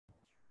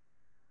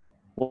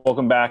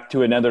Welcome back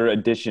to another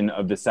edition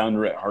of the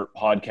Sounder at Heart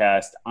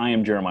podcast. I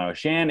am Jeremiah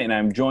Oshan, and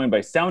I'm joined by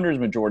Sounders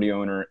majority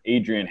owner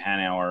Adrian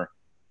Hanauer.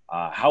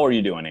 How are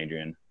you doing,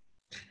 Adrian?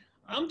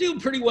 I'm doing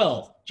pretty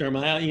well,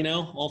 Jeremiah. You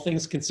know, all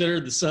things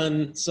considered, the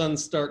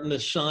sun's starting to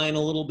shine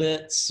a little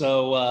bit.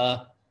 So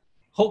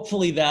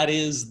hopefully that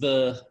is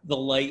the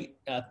light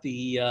at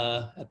the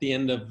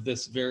end of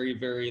this very,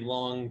 very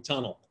long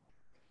tunnel.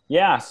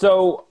 Yeah.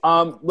 So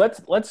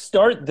let's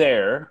start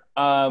there.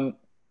 How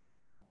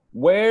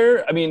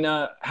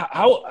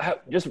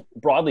just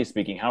broadly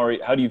speaking,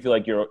 how do you feel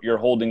like you're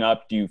holding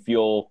up?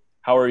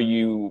 How are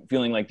you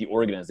feeling like the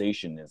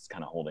organization is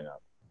kind of holding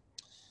up?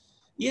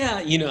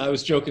 Yeah, I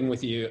was joking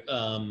with you.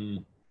 I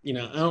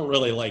don't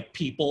really like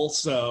people,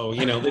 so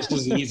this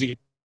is easy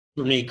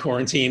for me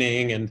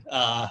quarantining and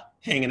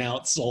hanging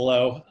out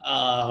solo.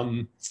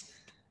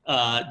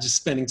 Just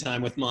spending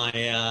time with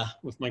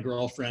my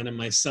girlfriend and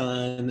my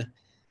son.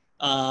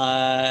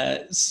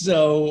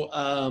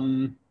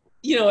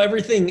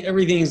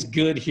 Everything's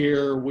good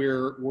here.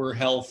 We're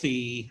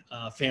healthy.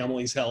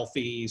 Family's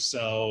healthy.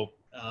 So,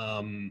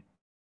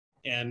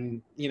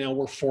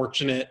 we're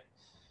fortunate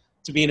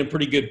to be in a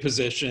pretty good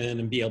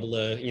position and be able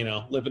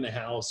to, live in a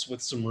house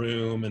with some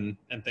room and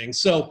things.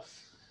 So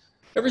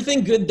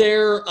everything good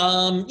there.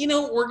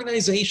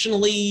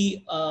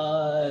 Organizationally,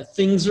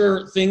 things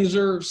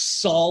are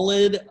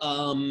solid.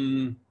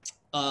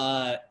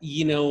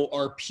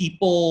 Our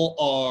people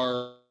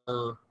are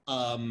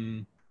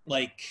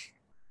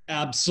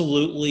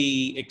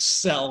absolutely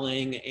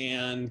excelling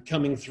and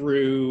coming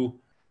through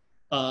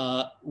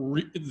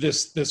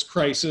this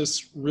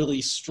crisis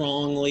really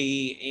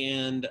strongly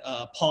and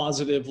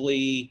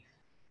positively.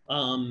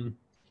 My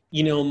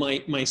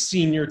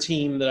senior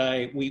team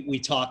that we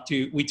talk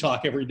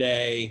every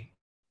day,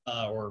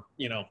 or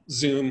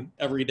Zoom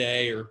every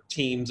day or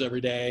Teams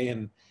every day,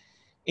 and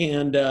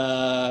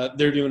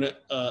they're doing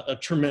a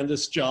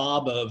tremendous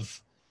job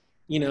of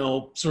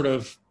sort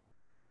of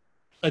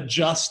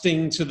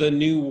adjusting to the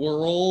new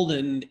world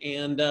and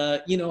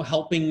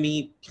helping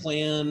me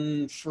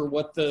plan for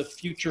what the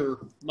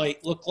future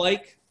might look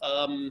like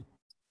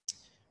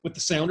with the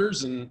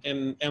Sounders and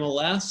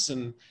MLS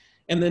and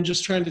then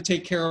just trying to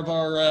take care of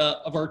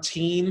our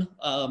team,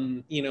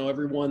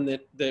 everyone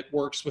that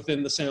works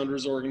within the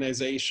Sounders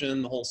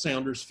organization, the whole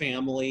Sounders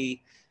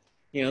family,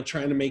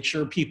 trying to make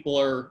sure people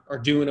are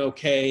doing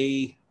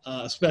okay,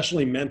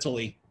 especially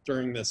mentally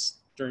during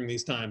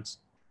these times.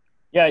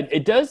 Yeah,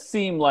 it does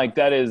seem like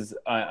that is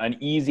an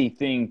easy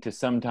thing to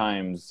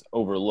sometimes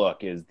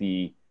overlook, is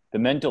the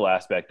mental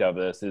aspect of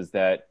this. Is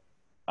that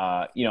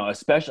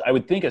especially, I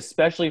would think,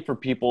 especially for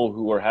people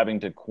who are having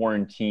to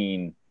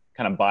quarantine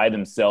kind of by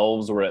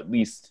themselves or at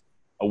least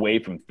away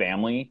from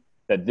family,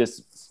 that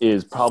this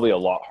is probably a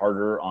lot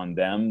harder on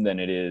them than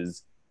it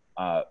is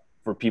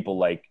for people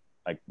like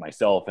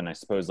myself, and I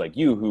suppose like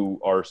you,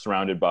 who are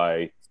surrounded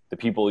by the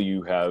people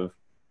you have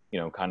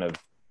kind of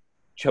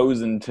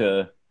chosen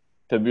to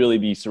really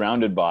be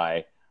surrounded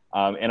by.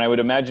 And I would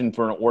imagine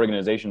for an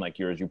organization like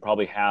yours, you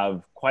probably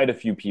have quite a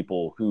few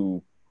people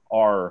who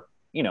are,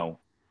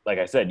 like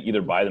I said,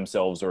 either by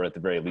themselves or at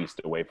the very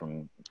least away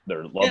from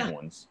their loved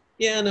ones.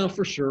 Yeah, no,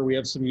 for sure. We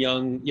have some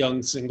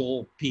young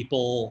single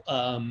people,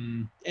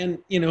 and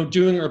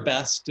doing our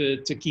best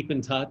to keep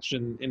in touch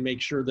and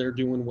make sure they're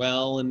doing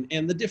well,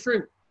 and the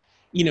different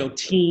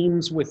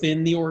teams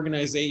within the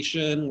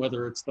organization,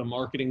 whether it's the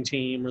marketing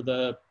team or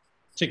the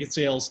ticket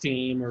sales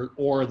team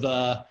or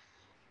the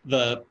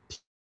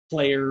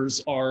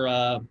players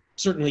are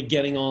certainly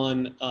getting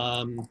on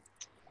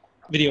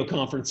video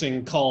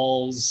conferencing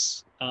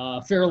calls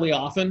fairly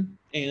often,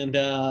 and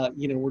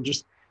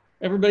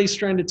everybody's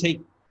trying to take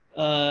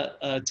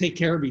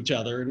care of each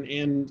other,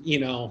 and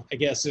I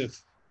guess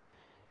if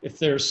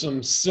there's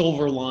some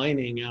silver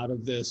lining out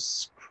of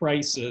this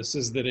crisis,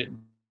 is that it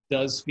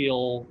does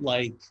feel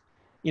like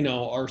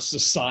our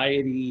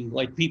society,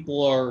 like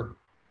people are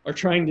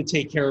trying to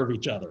take care of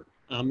each other.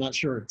 I'm not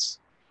sure it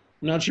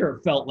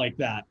felt like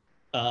that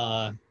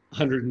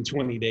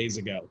 120 days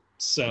ago.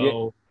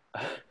 So,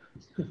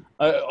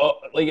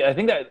 I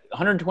think that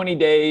 120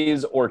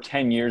 days or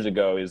 10 years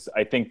ago is,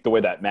 I think, the way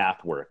that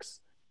math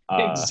works.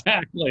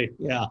 Exactly.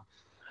 Yeah.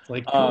 It's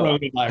like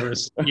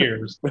coronavirus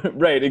years.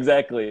 Right.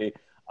 Exactly.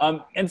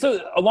 And so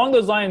along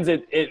those lines,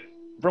 it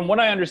from what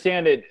I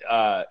understand it,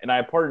 and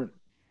I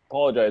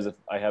apologize if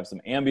I have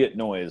some ambient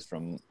noise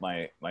from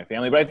my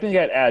family, but I think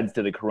that adds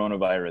to the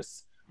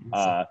coronavirus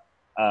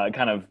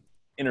kind of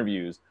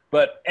interviews.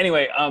 But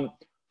anyway,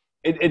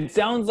 it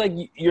sounds like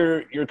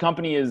your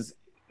company is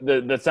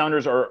the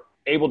Sounders are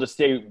able to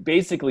stay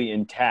basically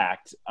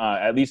intact,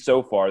 at least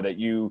so far. That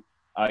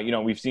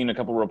we've seen a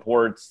couple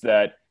reports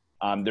that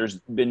there's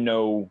been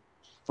no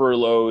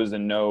furloughs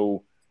and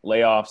no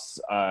layoffs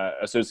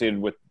associated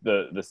with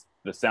the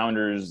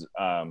Sounders.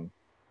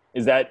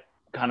 Is that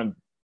kind of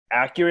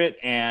accurate?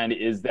 And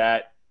is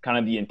that kind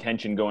of the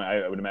intention going?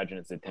 I would imagine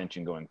it's the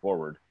intention going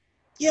forward.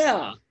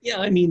 Yeah.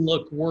 I mean,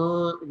 look,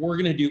 we're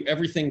going to do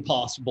everything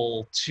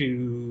possible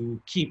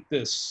to keep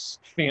this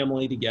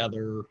family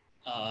together.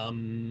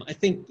 I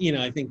think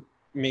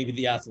maybe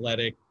The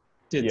Athletic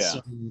did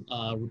Yeah. some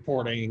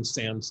reporting,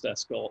 Sam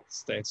Steskel,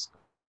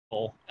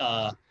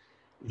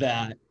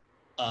 that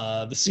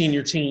the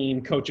senior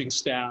team coaching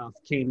staff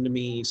came to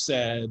me,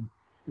 said,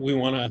 we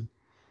want to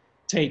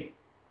take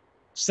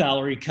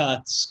salary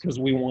cuts because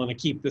we want to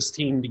keep this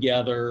team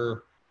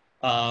together.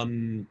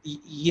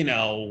 You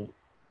know,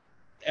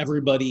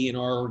 everybody in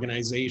our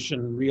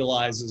organization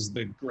realizes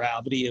the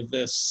gravity of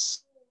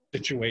this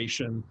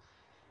situation.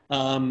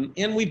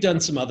 And we've done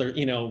some other,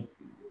 you know,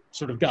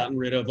 sort of gotten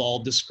rid of all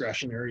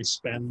discretionary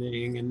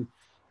spending and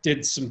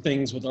did some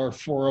things with our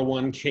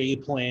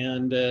 401k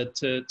plan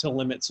to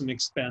limit some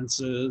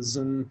expenses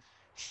and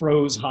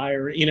froze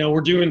hire. You know,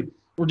 we're doing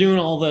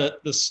all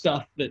the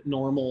stuff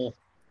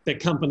that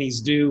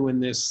companies do in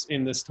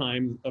this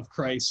time of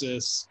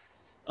crisis.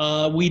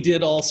 We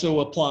did also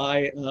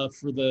apply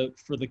for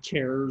the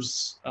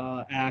CARES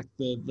Act,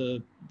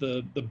 the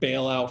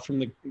bailout from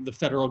the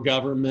federal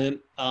government,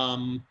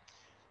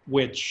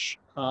 which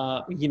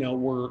you know,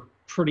 we're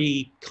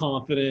pretty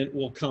confident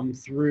will come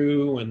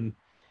through and,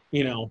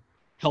 you know,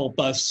 help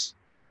us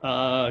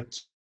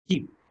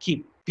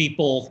keep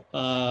people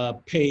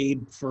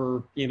paid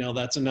for, you know,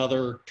 that's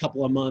another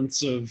couple of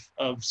months of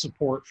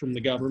support from the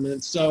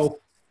government. So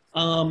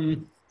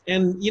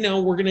and, you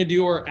know, we're going to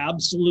do our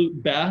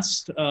absolute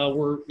best.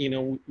 You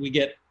know, we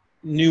get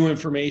new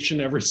information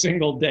every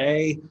single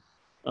day.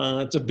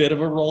 It's a bit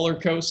of a roller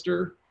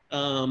coaster.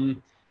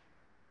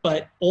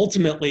 But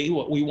ultimately,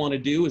 what we want to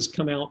do is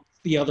come out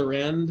the other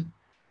end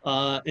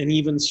an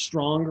even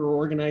stronger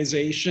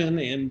organization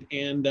and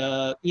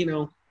you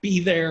know, be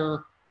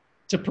there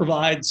to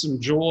provide some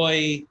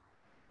joy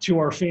to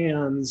our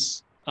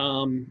fans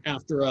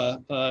after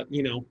a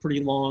you know,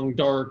 pretty long,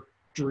 dark,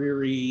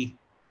 dreary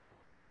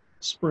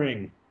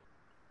spring.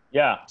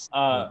 Yeah.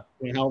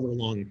 However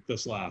long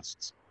this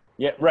lasts.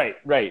 Yeah. Right.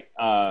 Right.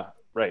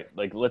 Right.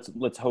 Like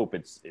let's hope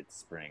it's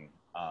spring.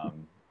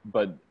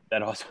 But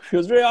that also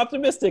feels very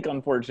optimistic,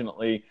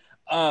 unfortunately.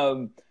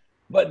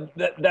 But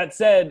that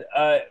said,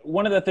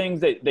 one of the things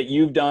that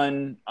you've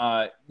done,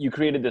 you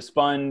created this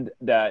fund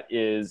that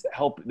is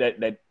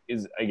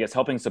I guess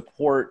helping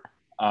support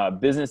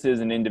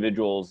businesses and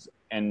individuals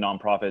and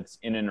nonprofits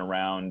in and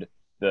around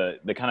the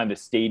kind of the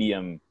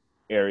stadium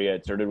area.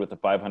 It started with a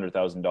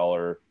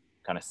 $500,000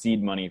 kind of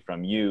seed money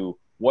from you.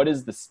 What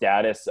is the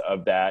status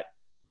of that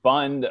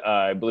fund?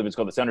 I believe it's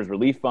called the Sounders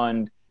Relief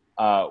Fund.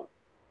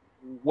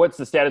 What's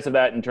the status of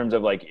that in terms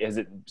of like,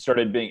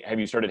 have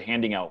you started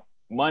handing out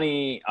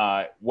money?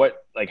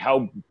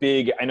 How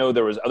big? I know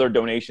there was other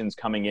donations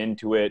coming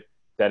into it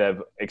that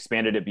have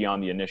expanded it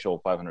beyond the initial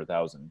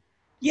 500,000.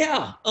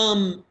 Yeah.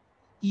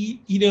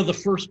 You know, the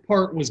first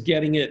part was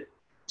getting it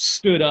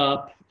stood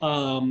up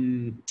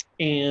and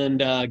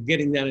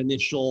getting that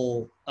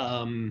initial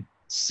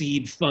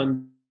seed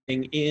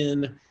funding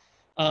in.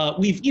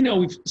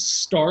 We've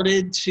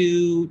started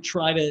to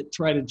try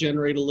to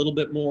generate a little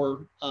bit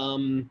more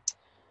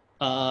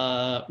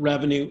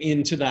revenue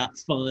into that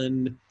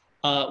fund.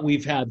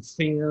 We've had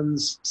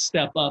fans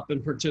step up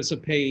and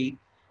participate.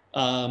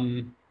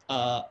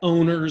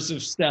 Owners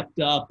have stepped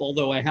up,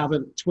 although I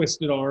haven't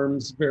twisted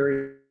arms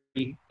very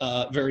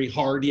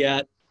hard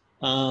yet.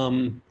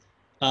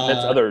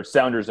 That's other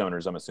Sounders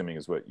owners, I'm assuming,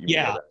 is what you mean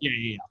by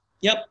that.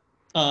 Yep.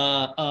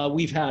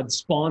 We've had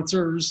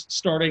sponsors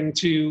starting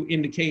to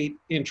indicate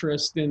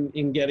interest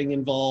in getting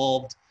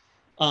involved.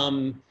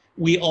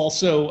 We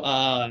also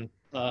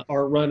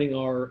are running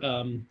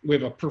we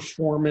have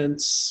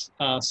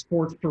a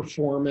sports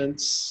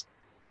performance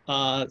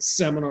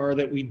seminar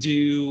that we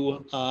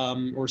do,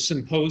 or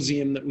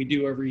symposium that we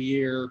do every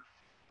year.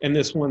 And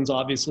this one's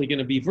obviously going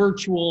to be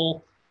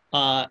virtual.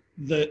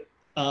 The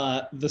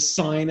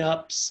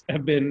signups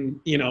have been,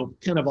 you know,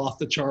 kind of off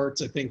the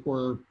charts. I think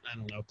we're,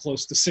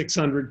 close to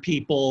 600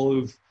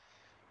 people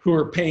who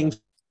are paying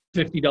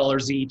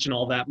 $50 each, and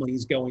all that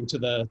money's going to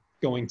the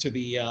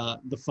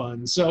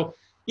fund. So,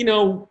 you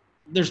know,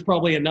 there's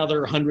probably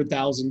another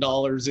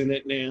 $100,000 in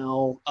it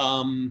now.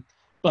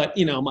 But,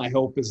 you know, my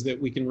hope is that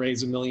we can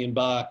raise $1 million.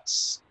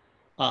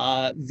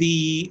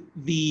 The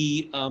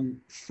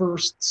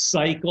first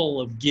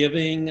cycle of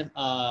giving,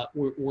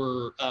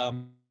 we're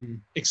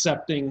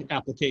accepting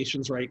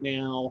applications right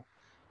now.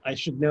 I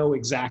should know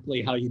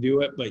exactly how you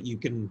do it, but you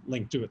can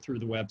link to it through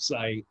the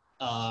website.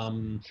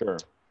 Sure.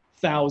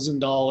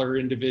 $1,000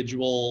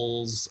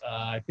 individuals,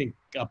 I think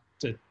up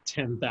to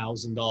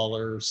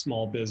 $10,000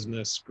 small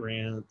business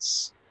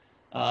grants.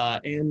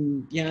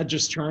 And yeah,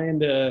 just trying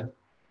to,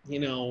 you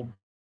know,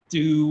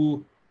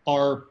 do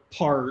our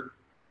part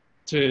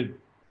to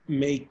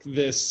make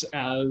this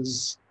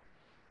as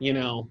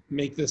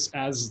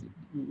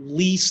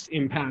least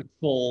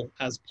impactful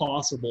as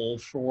possible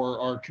for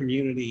our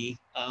community.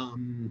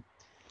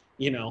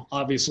 You know,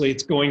 obviously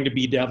it's going to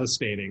be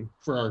devastating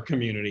for our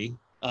community.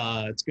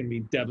 It's going to be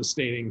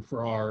devastating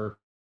for our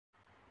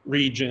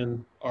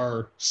region,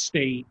 our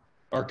state,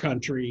 our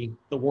country,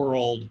 the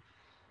world.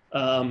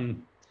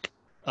 And,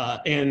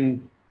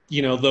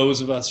 you know,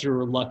 those of us who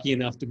are lucky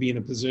enough to be in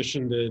a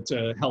position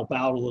to help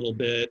out a little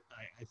bit,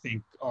 I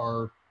think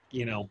are,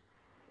 you know,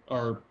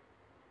 are,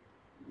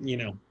 you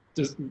know,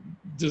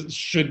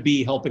 should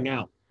be helping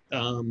out.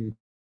 And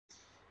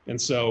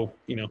so,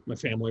 you know, my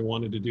family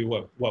wanted to do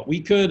what we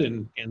could,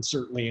 and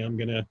certainly I'm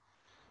going to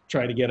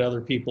try to get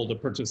other people to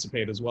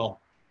participate as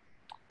well.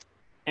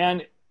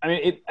 And I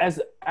mean, as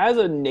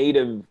a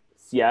native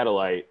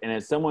Seattleite and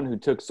as someone who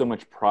took so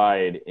much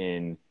pride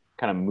in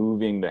kind of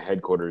moving the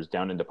headquarters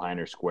down into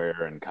Pioneer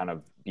Square and kind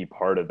of be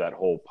part of that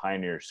whole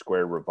Pioneer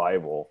Square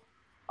revival,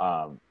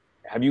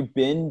 have you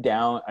been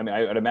down? I mean,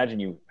 I'd imagine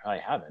you probably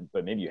haven't,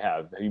 but maybe you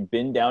have. Have you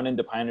been down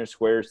into Pioneer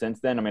Square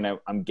since then? I mean,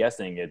 I'm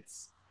guessing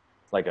it's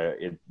like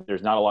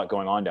there's not a lot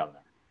going on down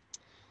there.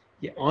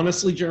 Yeah,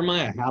 honestly,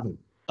 Jeremiah, I haven't.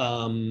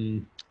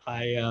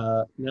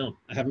 No,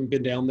 I haven't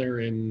been down there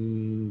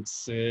in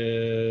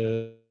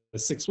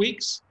 6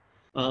 weeks.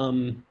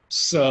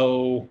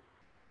 So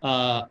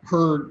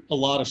heard a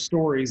lot of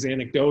stories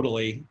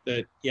anecdotally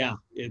that, yeah,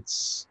 I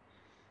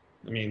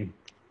mean,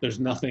 there's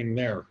nothing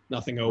there,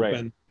 nothing open,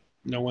 right.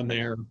 No one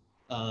there.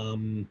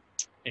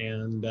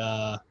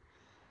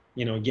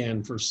 You know,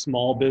 again, for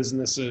small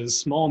businesses,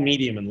 small,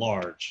 medium, and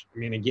large, I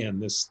mean, again,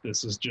 this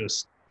is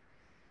just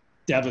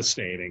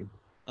devastating.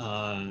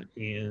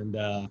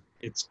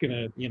 It's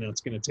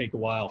gonna take a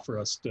while for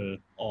us to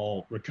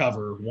all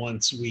recover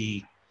once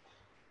we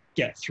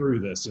get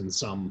through this in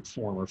some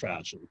form or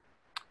fashion.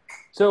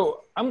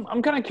 So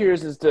I'm kind of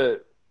curious as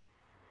to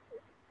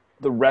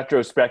the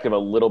retrospective a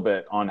little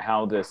bit on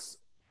how this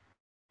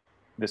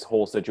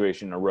whole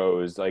situation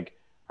arose. Like,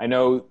 I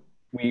know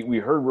we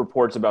heard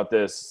reports about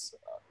this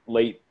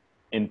late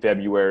in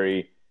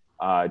February,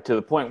 to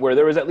the point where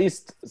there was at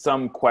least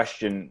some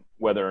question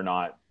whether or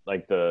not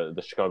like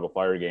the Chicago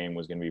Fire game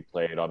was going to be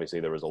played. Obviously,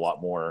 there was a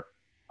lot more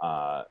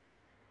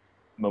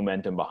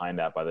momentum behind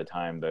that by the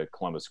time the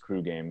Columbus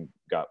Crew game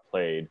got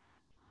played.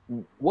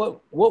 What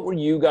were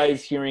you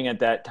guys hearing at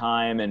that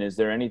time, and is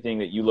there anything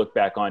that you look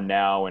back on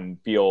now and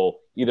feel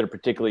either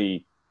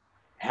particularly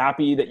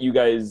happy that you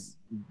guys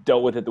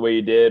dealt with it the way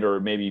you did, or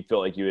maybe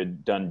felt like you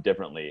had done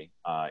differently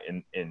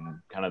in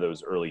kind of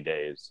those early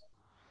days?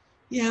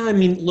 Yeah, I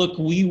mean, look,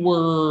 we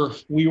were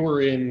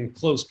in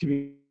close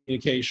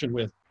communication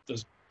with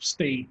the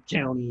state,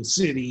 county,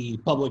 city,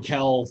 public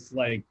health,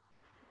 like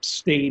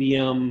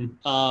stadium,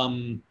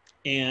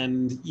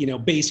 and, you know,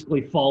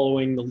 basically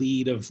following the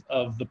lead of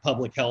the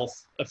public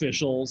health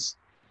officials.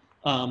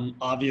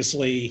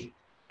 Obviously,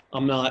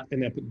 I'm not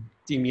an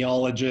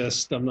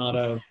epidemiologist. I'm not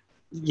I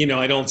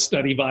don't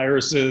study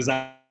viruses.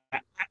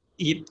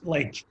 We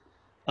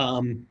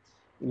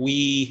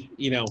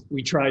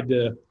tried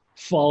to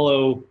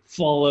follow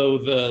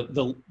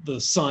the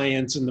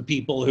science and the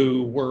people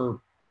who were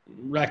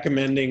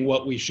recommending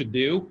what we should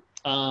do.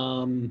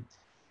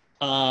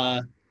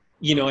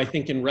 I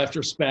think in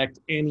retrospect,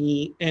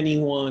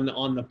 anyone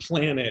on the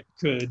planet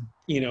could,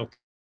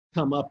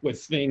 come up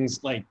with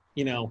things like,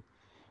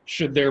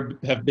 should there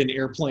have been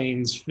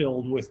airplanes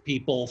filled with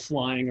people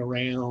flying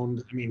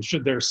around? I mean,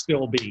 should there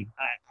still be?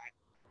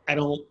 I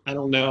don't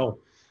know.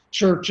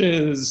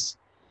 Churches,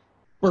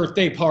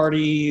 birthday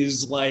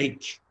parties, we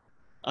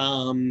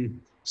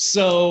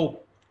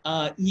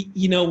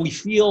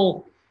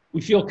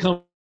feel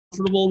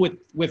comfortable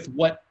with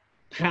what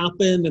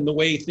happened and the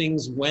way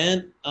things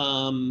went.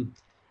 And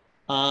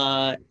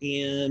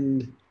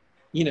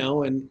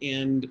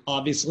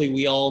obviously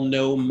we all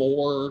know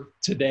more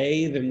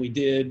today than we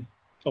did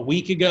a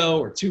week ago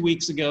or 2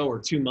 weeks ago or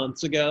 2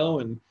 months ago.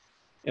 And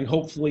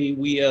hopefully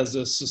we as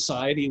a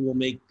society will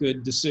make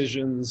good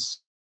decisions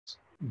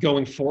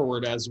going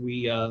forward as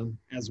we come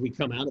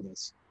out of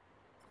this.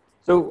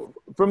 So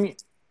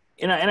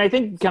and I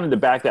think kind of to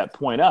back that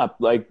point up,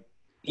 like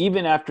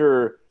even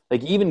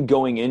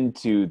going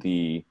into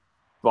the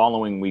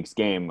following week's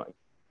game,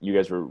 you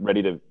guys were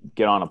ready to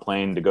get on a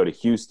plane to go to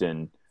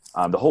Houston.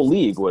 The whole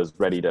league was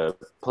ready to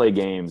play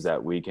games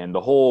that weekend.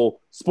 The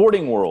whole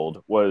sporting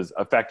world was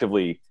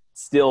effectively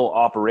still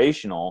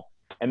operational.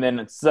 And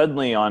then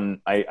suddenly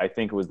I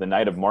think it was the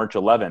night of March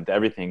 11th,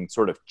 everything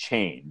sort of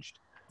changed.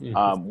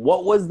 Mm-hmm.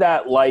 What was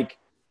that like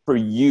for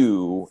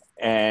you?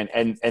 And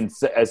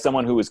as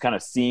someone who was kind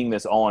of seeing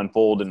this all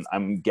unfold, and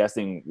I'm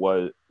guessing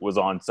was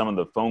on some of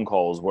the phone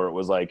calls where it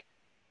was like,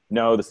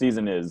 no, the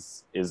season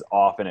is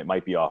off, and it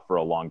might be off for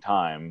a long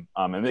time.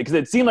 And because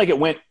it seemed like it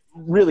went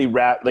really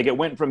like it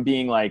went from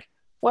being like,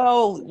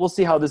 well, we'll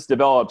see how this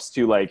develops,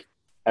 to like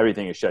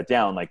everything is shut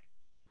down, like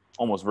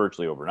almost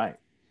virtually overnight.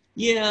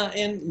 Yeah,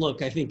 and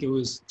look, I think it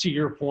was, to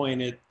your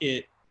point,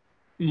 it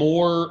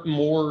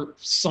more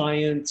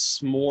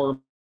science, more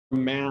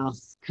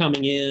math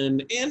coming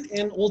in,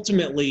 and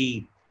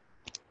ultimately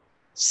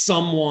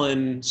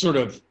someone sort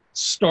of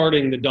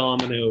starting the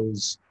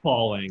dominoes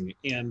falling.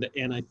 And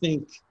I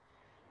think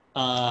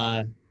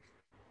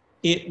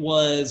it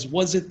was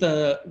it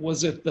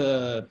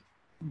the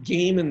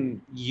game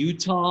in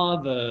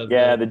Utah,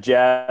 the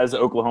Jazz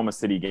Oklahoma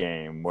City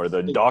game where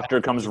the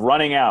doctor comes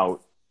running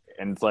out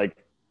and it's like,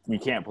 we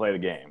can't play the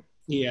game.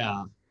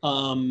 Yeah.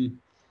 And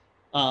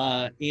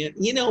but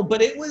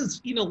it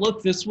was,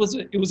 look,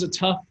 it was a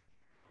tough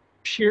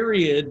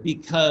period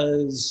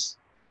because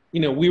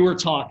we were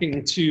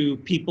talking to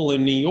people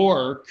in New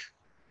York,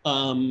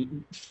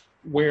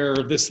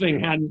 where this thing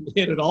hadn't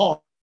hit at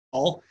all.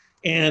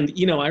 And,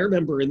 I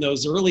remember in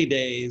those early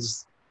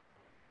days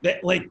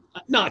that, like,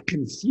 not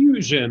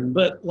confusion,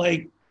 but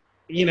like,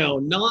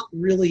 not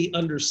really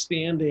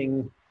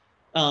understanding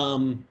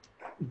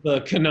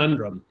the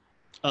conundrum,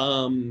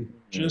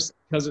 just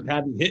because it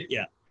hadn't hit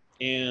yet.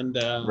 And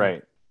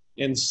Right.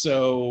 and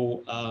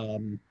so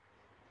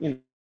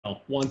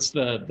once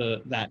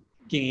that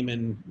game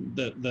and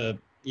the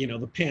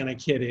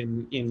panic hit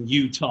in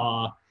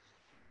Utah,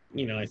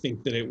 I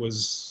think that it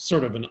was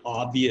sort of an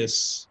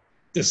obvious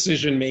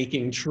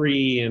decision-making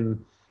tree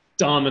and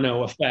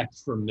domino effect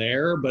from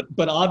there,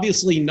 but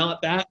obviously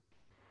not that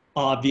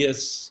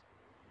obvious.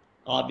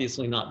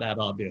 Obviously not that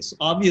obvious.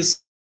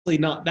 Obviously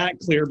not that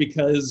clear,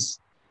 because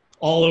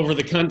all over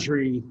the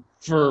country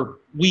for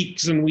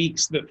weeks and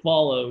weeks that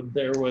followed,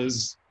 there were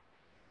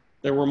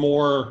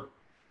more,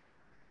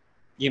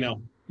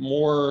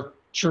 more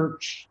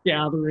church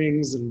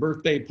gatherings and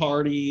birthday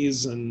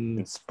parties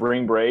and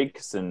spring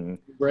breaks, and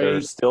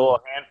there's still a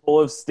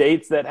handful of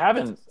states that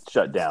haven't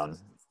shut down,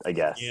 I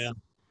guess.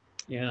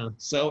 Yeah.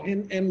 So,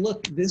 and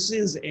look, this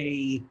is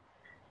a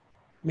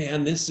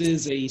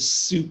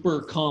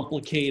super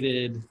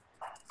complicated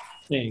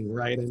thing,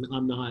 right? And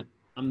I'm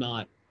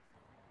not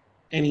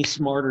any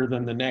smarter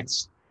than the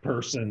next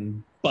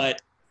person,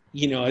 but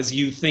as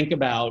you think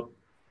about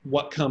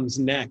what comes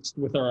next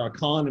with our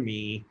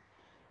economy,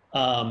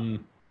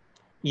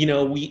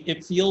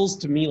 it feels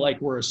to me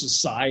like we're a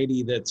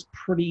society that's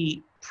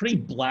pretty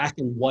black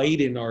and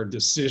white in our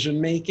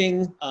decision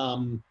making,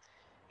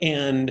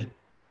 and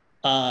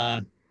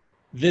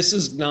this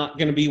is not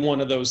going to be one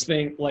of those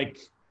things. Like,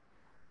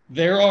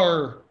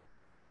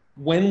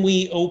 when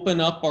we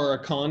open up our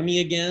economy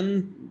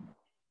again,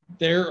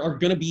 there are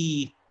going to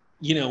be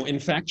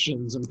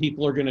infections and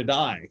people are going to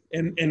die,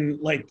 and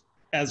like,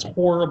 as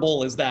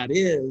horrible as that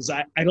is,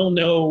 I don't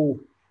know,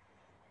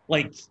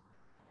 like,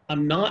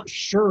 I'm not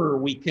sure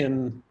we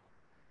can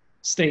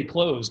stay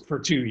closed for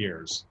 2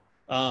 years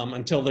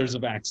until there's a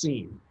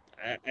vaccine.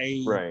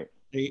 Right.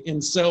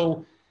 And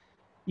so,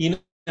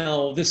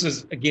 this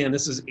is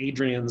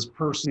Adrian's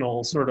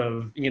personal sort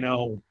of,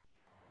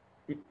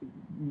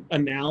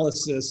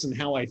 analysis and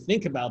how I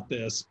think about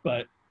this.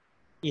 But,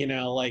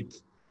 like,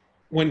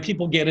 when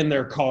people get in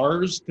their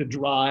cars to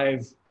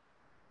drive,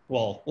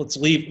 well, let's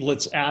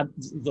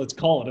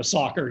call it a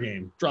soccer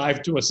game,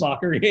 drive to a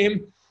soccer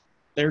game,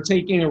 they're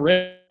taking a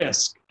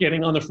risk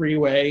getting on the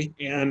freeway,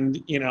 and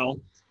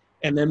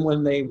then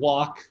when they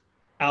walk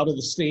out of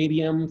the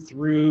stadium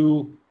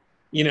through,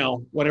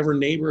 whatever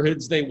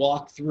neighborhoods they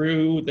walk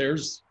through,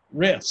 there's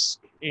risk.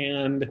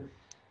 And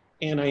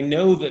I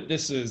know that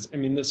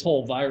this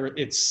whole virus,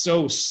 it's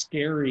so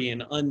scary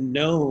and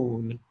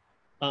unknown.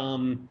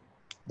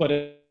 But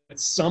at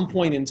some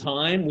point in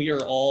time, we're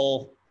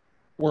all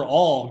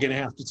going to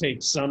have to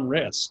take some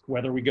risk,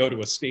 whether we go to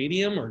a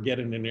stadium or get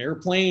in an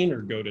airplane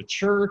or go to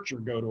church or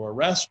go to a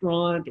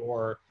restaurant,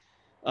 or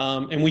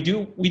and we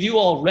do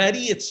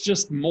already. It's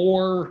just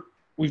more,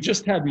 we've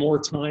just had more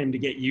time to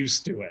get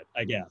used to it,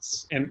 I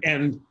guess, and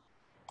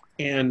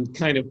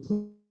kind of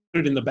put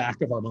it in the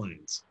back of our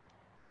minds.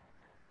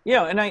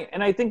 Yeah, and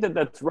I think that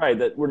that's right,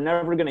 that we're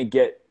never going to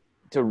get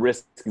to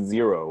risk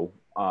zero,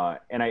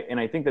 and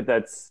I think that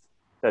that's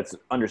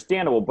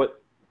understandable, but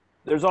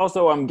there's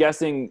also, I'm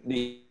guessing,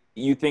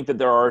 you think that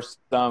there are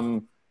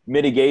some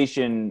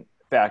mitigation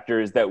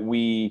factors that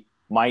we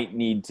might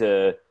need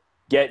to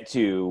get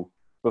to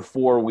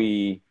before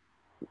we,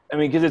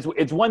 because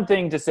it's one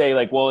thing to say,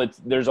 like, well,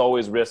 there's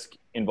always risk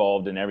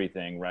involved in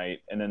everything,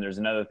 right? And then there's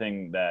another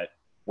thing that,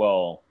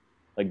 well,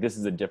 like, this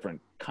is a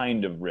different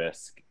kind of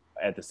risk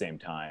at the same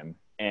time.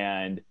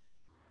 And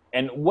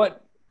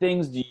what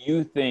things do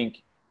you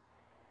think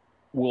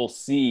we'll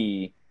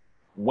see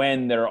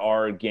when there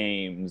are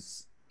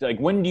games? Like,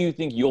 when do you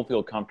think you'll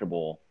feel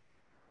comfortable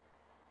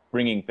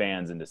bringing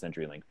fans into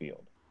CenturyLink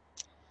Field?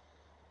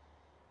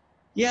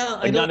 Yeah,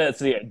 like, not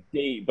necessarily a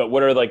date, but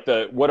what are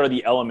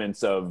the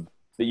elements of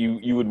that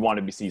you would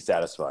want to see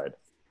satisfied?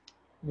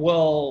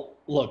 Well,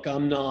 look,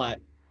 I'm not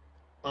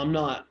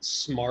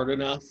smart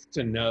enough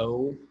to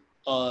know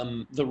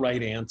the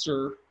right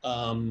answer,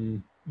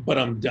 but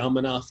I'm dumb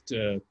enough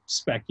to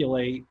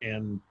speculate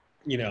and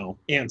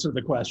answer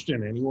the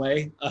question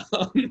anyway.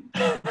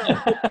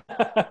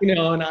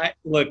 And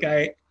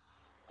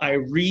I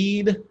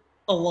read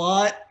a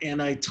lot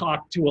and I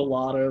talk to a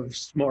lot of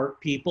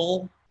smart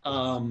people.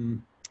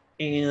 And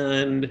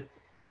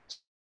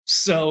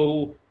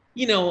so,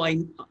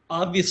 I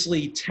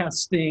obviously,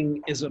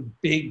 testing is a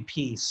big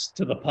piece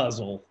to the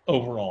puzzle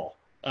overall.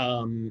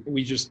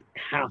 We just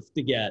have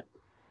to get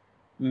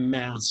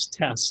mass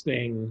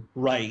testing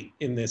right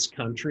in this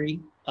country.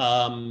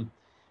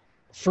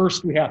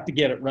 First, we have to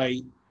get it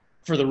right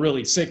for the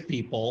really sick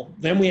people.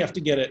 Then we have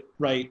to get it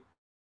right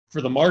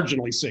for the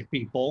marginally sick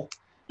people.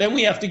 Then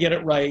we have to get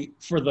it right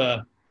for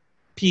the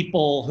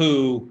people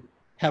who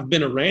have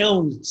been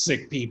around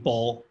sick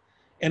people.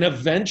 and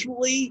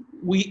eventually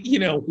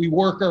we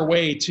work our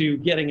way to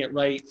getting it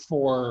right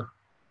for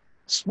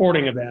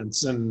sporting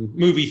events and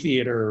movie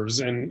theaters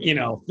and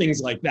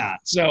things like that.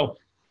 So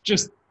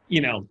just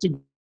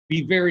to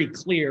be very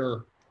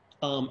clear,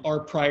 our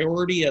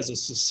priority as a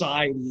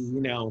society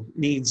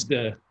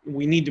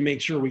we need to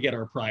make sure we get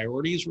our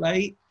priorities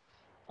right.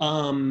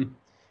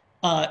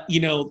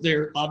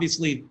 There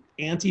obviously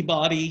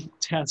antibody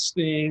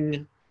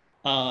testing,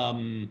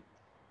 kind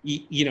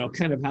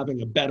of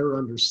having a better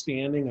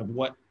understanding of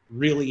what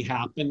really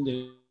happened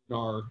in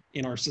our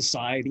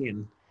society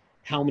and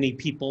how many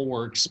people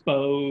were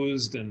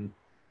exposed and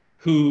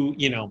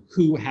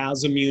who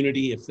has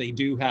immunity, if they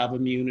do have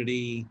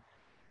immunity.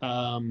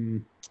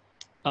 We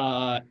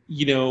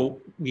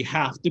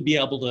have to be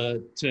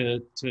able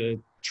to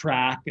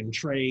track and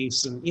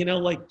trace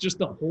and like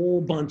just a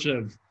whole bunch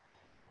of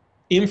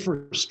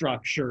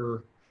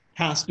infrastructure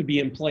has to be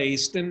in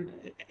place and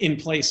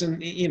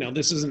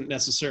this isn't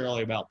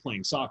necessarily about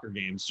playing soccer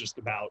games, just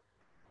about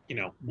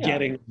Yeah.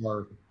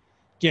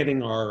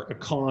 getting our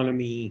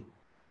economy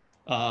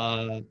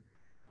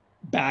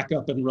back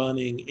up and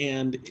running,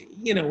 and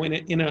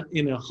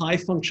in a high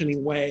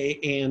functioning way,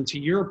 and to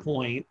your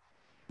point,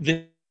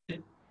 that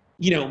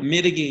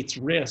mitigates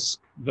risk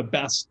the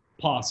best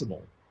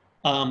possible.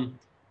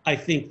 I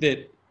think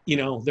that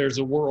there's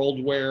a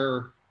world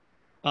where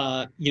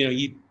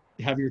you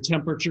have your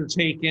temperature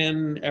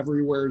taken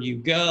everywhere you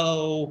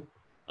go.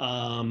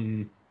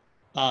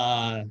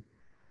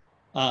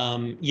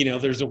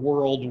 There's a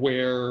world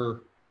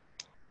where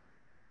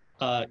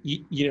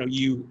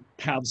you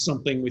have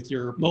something with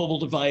your mobile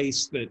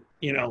device that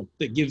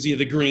that gives you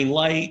the green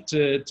light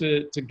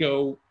to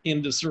go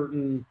into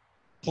certain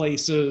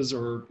places,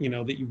 or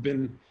that you've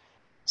been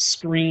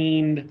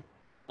screened.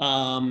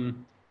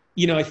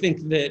 I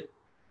think that,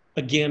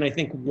 again, I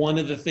think one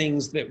of the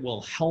things that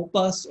will help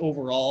us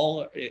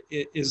overall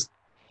is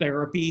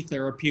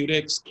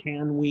therapeutics.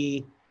 Can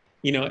we,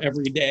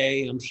 every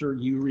day, I'm sure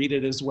you read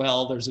it as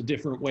well, there's a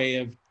different way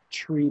of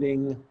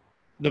treating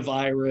the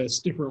virus,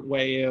 different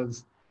way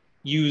of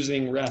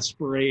using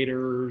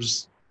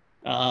respirators,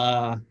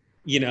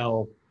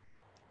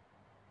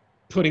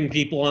 putting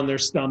people on their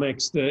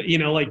stomachs, to,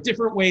 like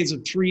different ways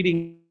of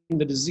treating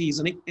the disease.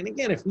 And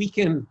again, if we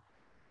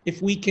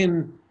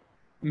can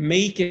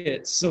make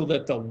it so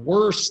that the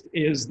worst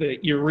is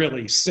that you're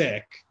really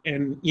sick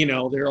and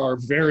there are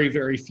very,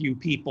 very few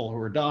people who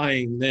are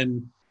dying,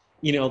 then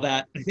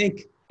that, I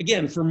think,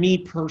 again, for me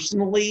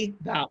personally,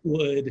 that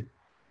would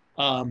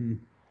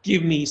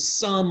give me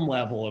some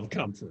level of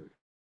comfort,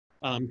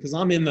 because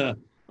I'm in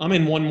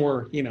one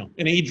more an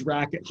age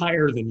bracket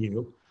higher than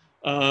you,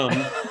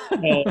 at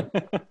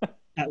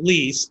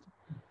least,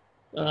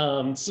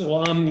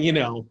 so I'm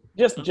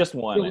just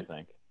one, I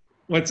think.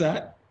 What's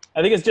that?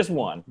 I think it's just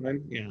one.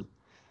 Yeah.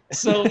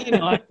 So,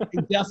 I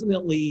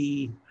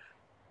definitely,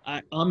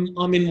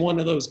 I'm in one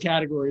of those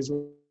categories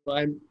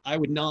where I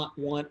would not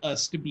want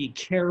us to be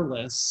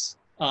careless.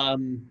 But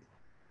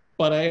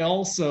I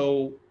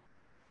also,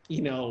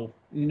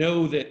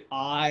 know that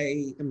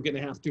I am going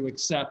to have to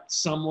accept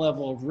some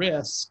level of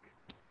risk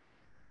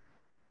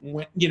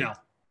when,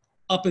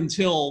 up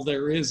until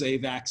there is a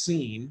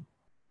vaccine,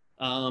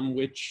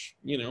 which,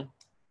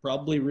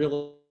 probably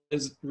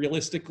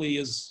realistically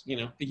is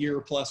a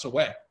year plus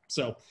away.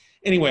 So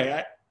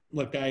anyway,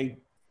 again,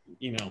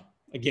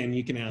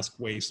 you can ask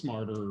way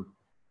smarter,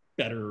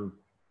 better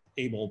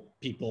able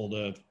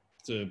people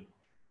to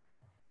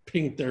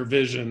paint their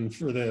vision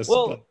for this.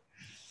 Well,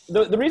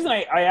 the reason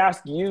I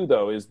asked you,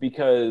 though, is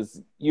because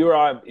you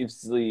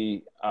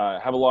obviously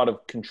have a lot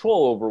of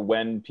control over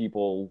when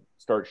people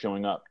start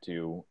showing up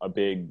to a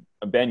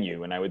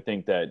venue, and I would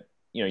think that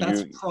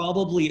that's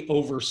probably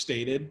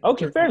overstated.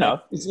 Okay, fair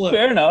enough. Look,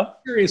 fair enough.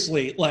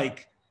 Seriously,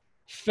 like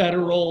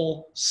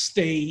federal,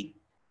 state,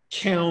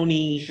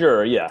 county,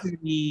 sure, yeah,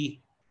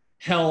 city,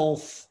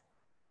 health,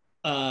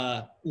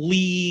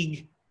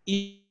 league,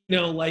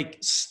 like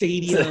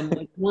stadium.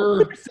 Like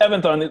you're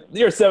seventh on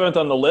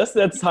the list.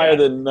 That's higher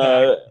than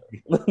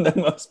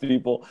most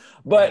people.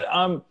 But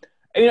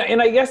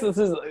and I guess this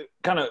is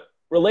kind of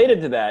related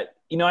to that.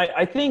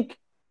 I think.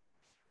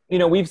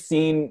 We've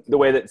seen the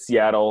way that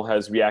Seattle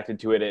has reacted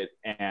to it,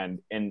 and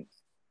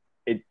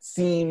it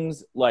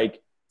seems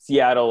like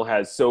Seattle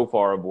has so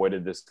far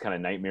avoided this kind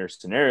of nightmare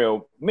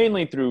scenario,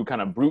 mainly through kind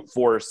of brute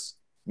force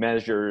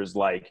measures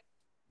like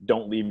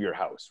don't leave your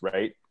house,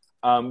 right?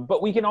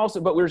 But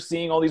we're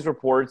seeing all these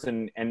reports,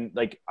 and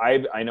like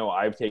I know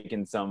I've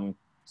taken some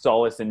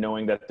solace in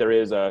knowing that there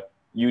is a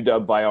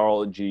UW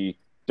virology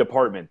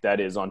department that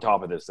is on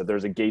top of this, that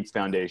there's a Gates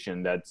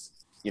Foundation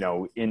that's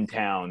in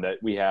town, that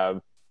we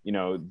have.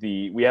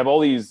 We have all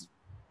these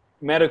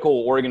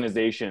medical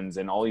organizations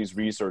and all these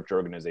research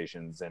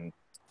organizations and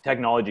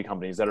technology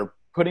companies that are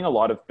putting a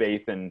lot of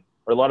faith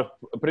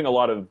putting a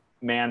lot of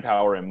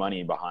manpower and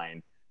money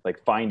behind like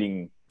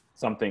finding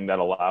something that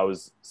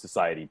allows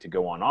society to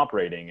go on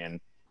operating.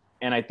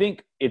 And I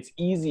think it's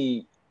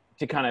easy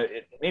to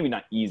maybe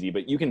not easy,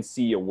 but you can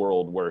see a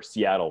world where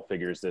Seattle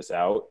figures this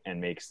out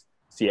and makes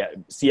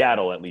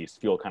Seattle at least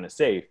feel kind of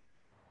safe.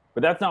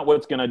 But that's not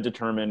what's going to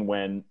determine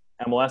when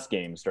MLS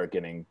games start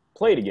getting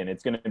played again.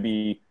 It's going to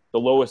be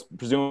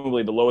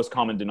presumably the lowest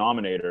common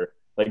denominator,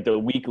 like the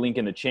weak link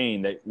in the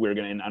chain that we're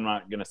going to, and I'm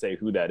not going to say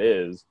who that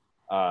is,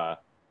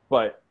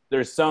 but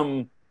there's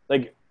some,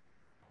 like,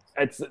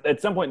 at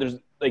some point, there's,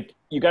 like,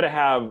 you got to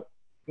have,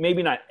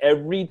 maybe not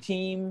every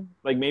team,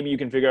 like, maybe you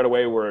can figure out a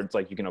way where it's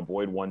like you can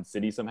avoid one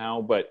city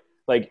somehow, but,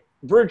 like,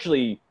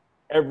 virtually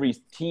every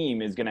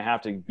team is going to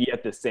have to be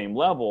at the same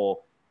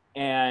level.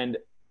 And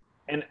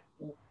do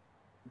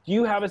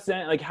you have a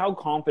sense, like, how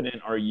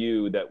confident are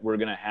you that we're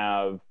going to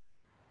have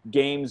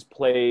games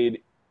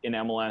played in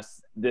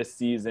MLS this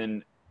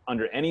season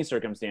under any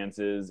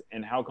circumstances?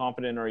 And how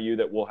confident are you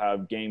that we'll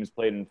have games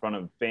played in front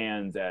of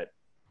fans at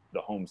the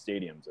home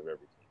stadiums of every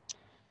team?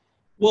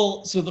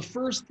 Well, so the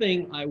first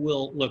thing I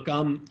will look,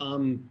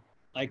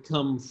 I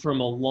come from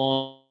a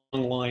long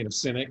line of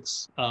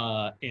cynics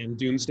and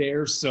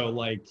doomsdayers. So,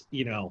 like,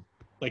 you know,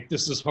 like,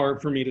 this is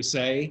hard for me to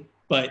say,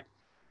 but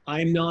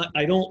I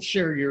don't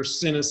share your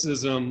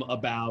cynicism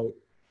about,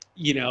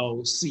 you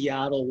know,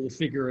 Seattle will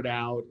figure it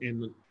out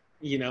and,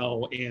 you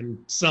know, and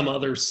some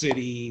other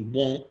city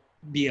won't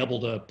be able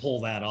to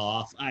pull that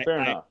off.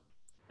 Fair enough.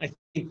 I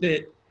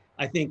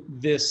think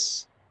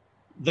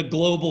the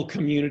global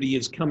community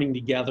is coming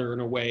together in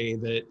a way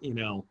that, you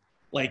know,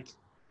 like,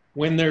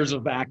 when there's a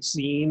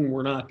vaccine,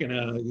 we're not going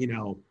to, you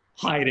know,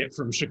 hide it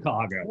from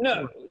Chicago.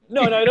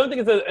 No, I don't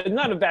think it's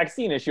not a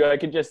vaccine issue. I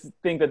could just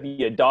think that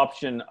the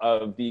adoption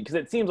of because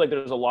it seems like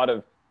there's a lot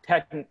of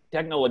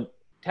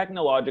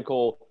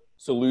technological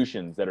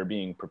solutions that are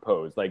being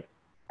proposed, like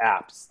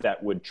apps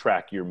that would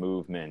track your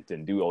movement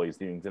and do all these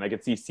things. And I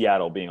could see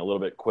Seattle being a little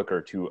bit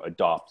quicker to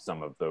adopt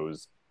some of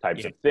those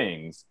types of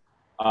things.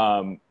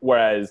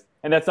 Whereas,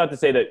 and that's not to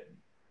say that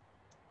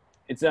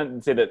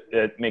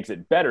it makes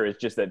it better. It's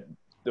just that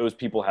those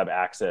people have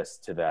access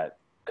to that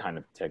kind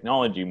of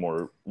technology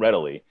more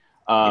readily.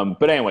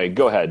 But anyway,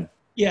 go ahead.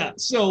 Yeah.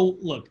 So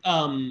look,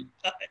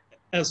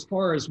 as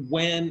far as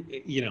when,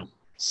 you know,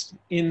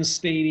 in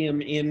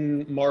stadium,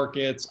 in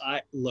markets,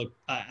 I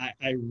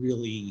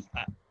really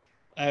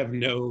have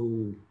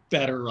no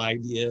better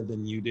idea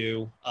than you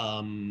do.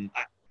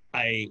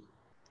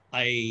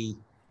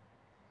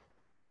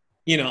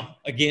 You know,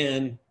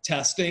 again,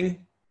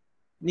 testing,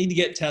 need to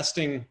get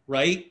testing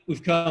right.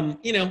 We've come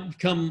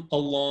a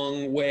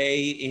long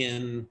way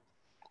in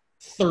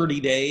 30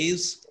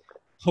 days,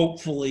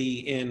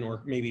 hopefully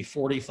or maybe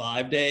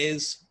 45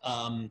 days,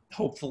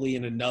 hopefully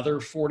in another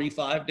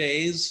 45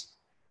 days,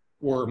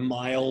 we're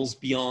miles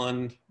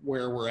beyond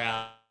where we're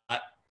at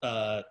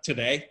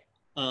today.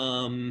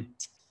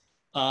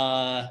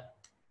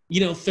 You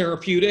know,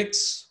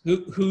 therapeutics,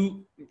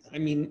 who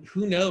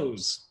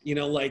knows, you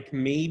know, like,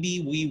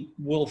 maybe we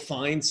will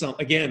find some,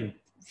 again,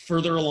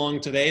 further along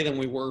today than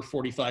we were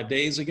 45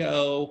 days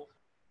ago.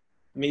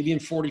 Maybe in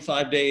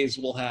 45 days,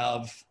 we'll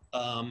have,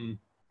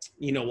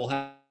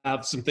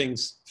 have some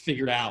things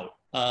figured out.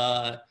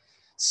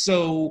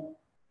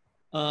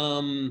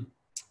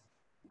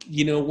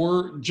 You know,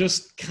 we're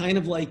just kind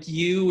of like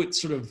you.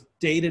 It's sort of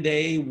day to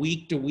day,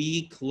 week to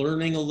week,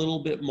 learning a little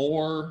bit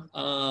more.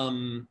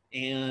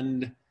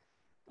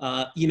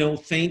 You know,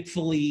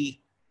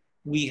 thankfully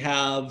we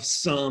have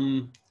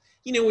some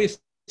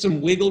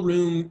wiggle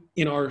room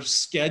in our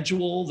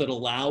schedule that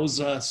allows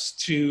us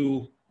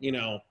to, you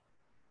know,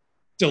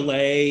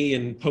 delay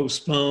and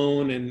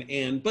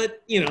postpone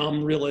but, you know,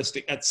 I'm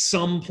realistic at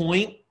some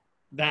point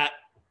that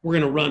we're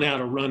going to run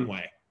out of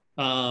runway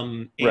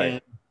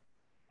and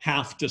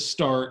have to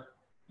start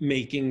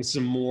making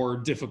some more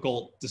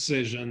difficult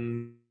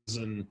decisions.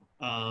 And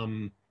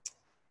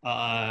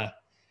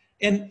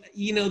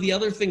you know, the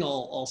other thing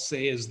I'll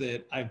say is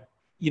that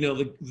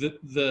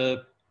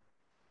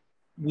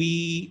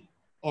we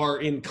are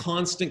in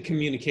constant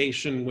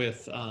communication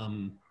with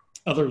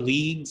other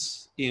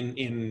leagues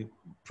in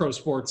pro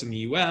sports in the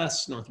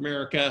US, North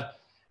America,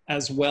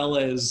 as well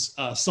as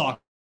soccer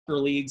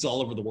leagues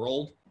all over the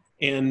world.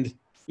 And,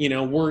 you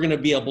know, we're going to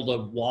be able to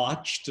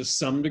watch to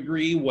some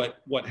degree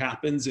what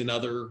happens in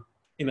other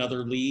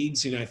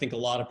leagues. You know, I think a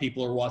lot of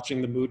people are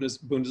watching the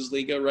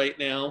Bundesliga right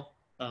now,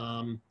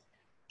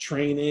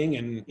 training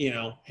and, you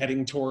know,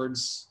 heading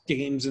towards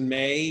games in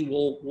May.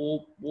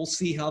 We'll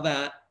see how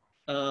that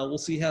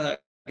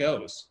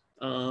goes.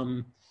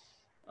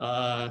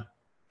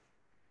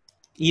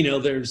 You know,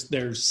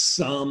 there's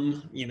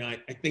some, you know,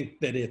 I think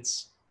that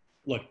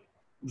look,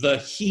 the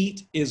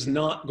heat is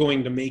not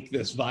going to make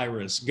this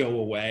virus go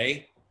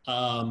away.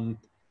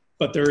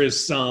 But there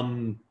is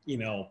some, you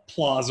know,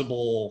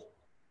 plausible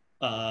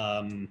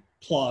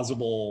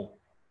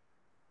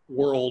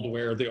world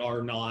where there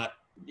are not,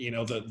 you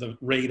know, the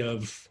rate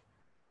of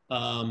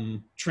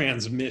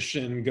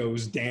transmission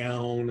goes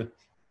down,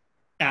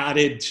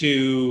 added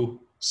to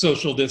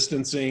social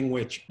distancing,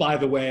 which, by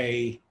the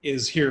way,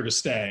 is here to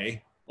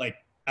stay. Like,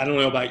 I don't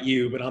know about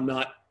you, but I'm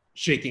not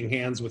shaking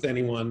hands with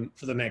anyone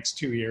for the next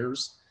 2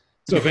 years.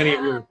 So if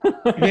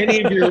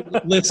any of your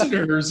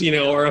listeners, you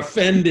know, are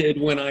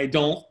offended when I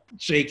don't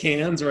shake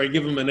hands or I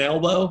give them an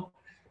elbow,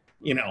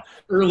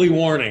 early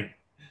warning.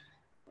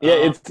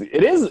 Yeah,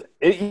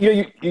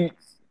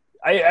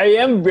 I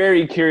am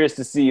very curious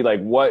to see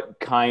like what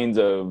kinds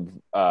of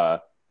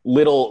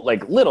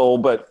little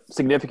but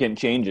significant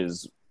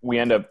changes we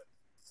end up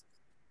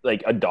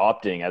like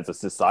adopting as a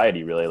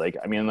society. Really, like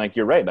I mean, like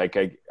you're right. Like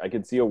I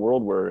could see a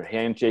world where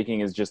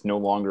handshaking is just no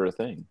longer a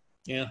thing.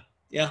 Yeah,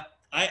 yeah.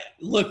 I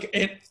look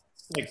at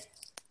like,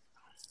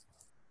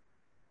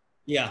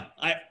 yeah.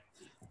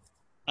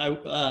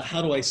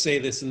 How do I say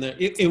this?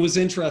 It was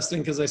interesting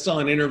because I saw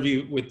an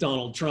interview with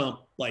Donald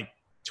Trump like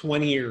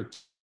 20 or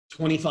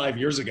 25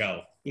 years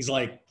ago. He's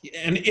like,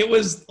 and it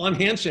was on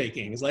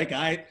handshaking. He's like,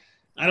 I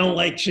don't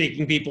like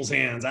shaking people's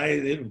hands.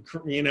 I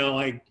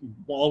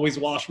always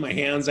wash my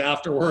hands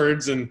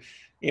afterwards, and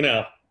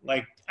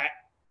like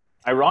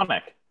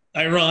Ironic.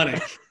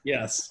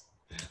 Yes.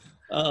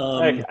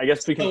 I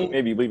guess we can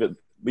maybe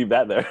leave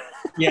that there.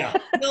 Yeah.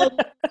 No,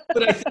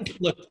 but I think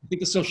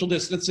the social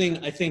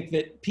distancing, I think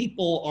that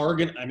people are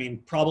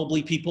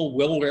probably people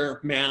will wear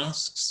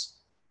masks.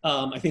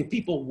 I think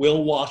people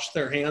will wash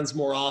their hands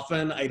more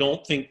often. I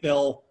don't think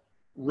they'll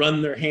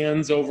run their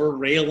hands over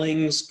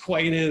railings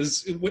quite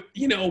as,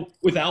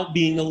 without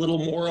being a little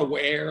more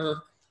aware.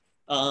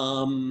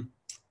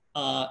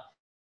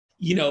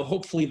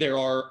 Hopefully there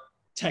are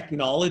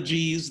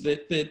technologies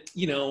that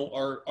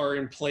are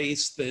in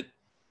place that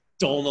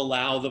don't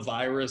allow the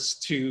virus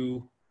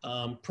to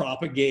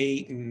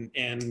propagate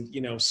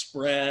and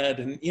spread,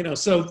 and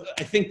so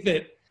I think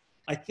that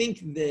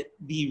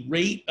the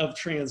rate of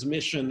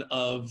transmission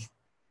of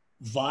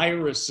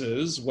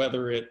viruses,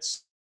 whether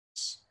it's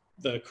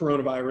the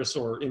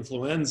coronavirus or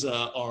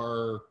influenza,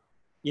 are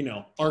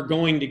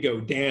going to go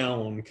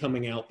down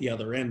coming out the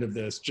other end of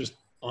this, just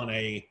on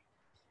a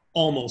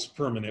almost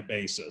permanent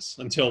basis,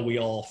 until we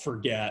all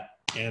forget,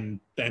 and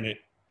then it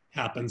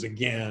happens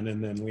again,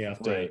 and then we have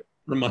to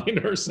remind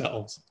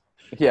ourselves.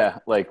 Yeah,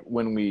 like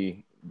when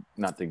we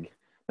got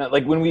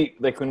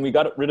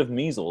rid of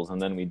measles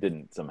and then we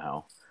didn't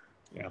somehow.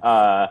 Yeah.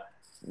 I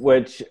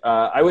would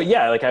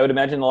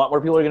imagine a lot more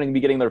people are going to be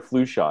getting their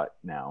flu shot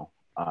now.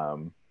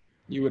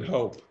 You would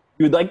hope.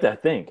 You would like to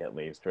think, at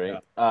least, right?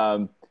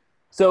 Yeah.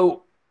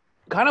 So,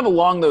 kind of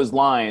along those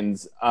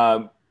lines,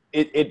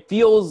 it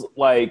feels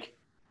like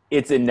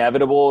it's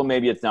inevitable.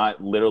 Maybe it's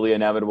not literally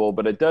inevitable,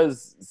 but it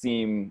does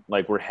seem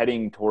like we're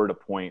heading toward a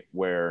point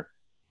where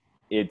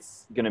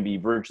it's going to be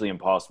virtually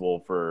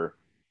impossible for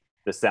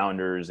the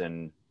Sounders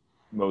and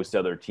most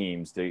other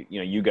teams to,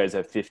 you guys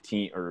have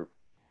 15 or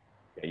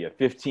you have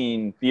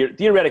 15,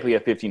 theoretically you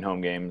have 15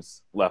 home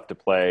games left to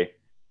play.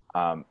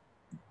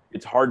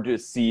 It's hard to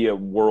see a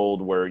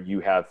world where you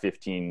have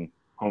 15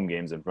 home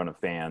games in front of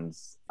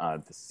fans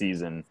this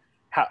season.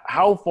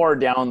 How far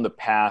down the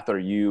path are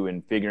you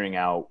in figuring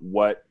out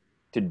what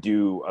to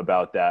do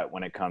about that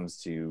when it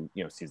comes to,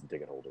 season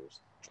ticket holders?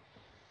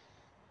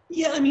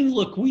 Yeah, I mean,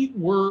 look,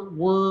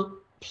 we're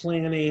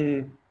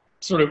planning,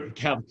 sort of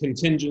have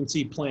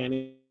contingency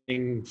planning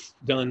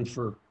done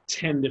for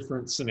 10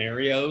 different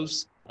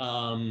scenarios.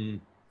 But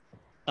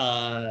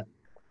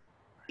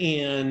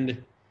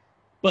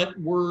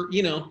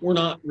we're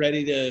not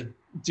ready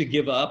to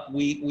give up.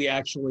 We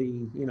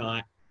actually,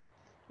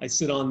 I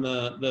sit on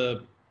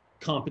the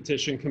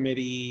competition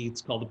committee.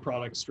 It's called the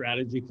product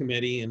strategy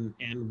committee,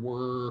 and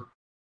we're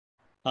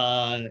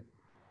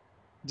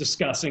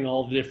discussing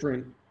all the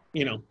different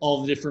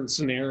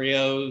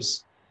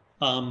scenarios.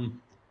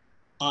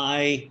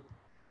 I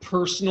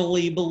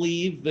personally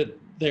believe that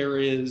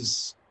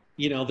there's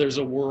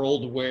a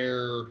world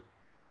where,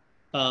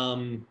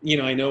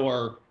 I know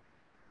our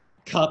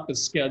cup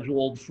is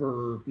scheduled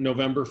for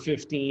November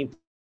 15th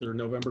or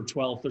November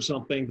 12th or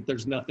something, but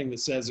there's nothing that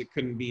says it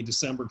couldn't be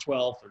December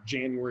 12th or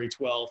January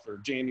 12th or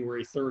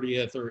January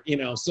 30th, or,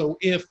 so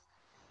if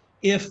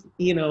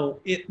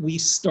we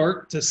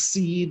start to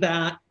see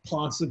that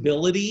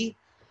possibility,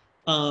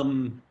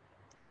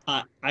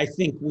 I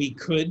think we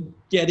could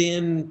get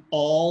in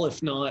all,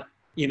 if not,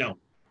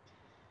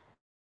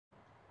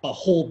 a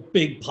whole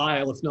big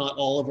pile, if not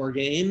all of our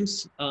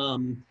games.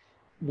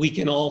 We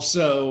can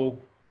also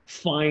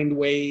find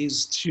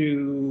ways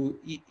to,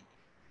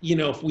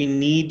 if we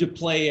need to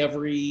play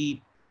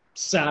every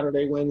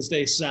Saturday,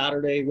 Wednesday,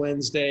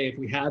 if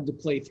we had to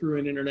play through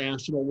an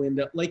international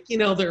window,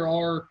 there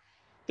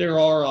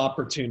are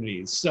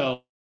opportunities.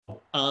 So,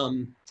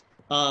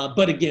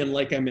 but again,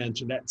 like I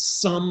mentioned, at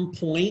some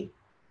point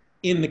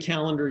in the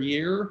calendar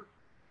year,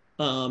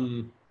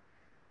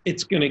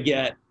 it's going to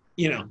get,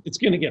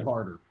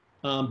 harder.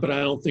 But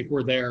I don't think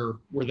we're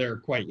there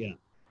quite yet.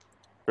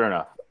 Fair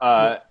enough.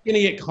 It's going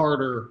to get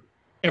harder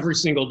every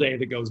single day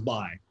that goes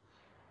by,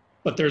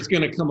 but there's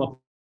going to come a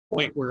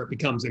point where it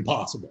becomes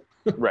impossible.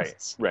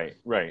 Right.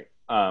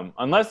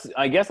 Unless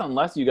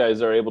you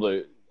guys are able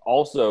to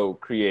also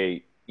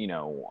create,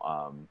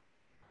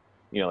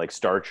 like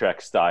Star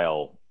Trek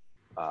style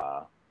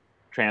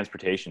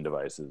transportation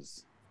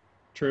devices.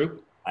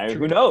 True.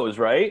 Who knows,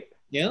 right?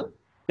 Yeah.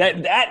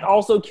 That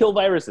also kill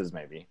viruses,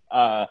 maybe.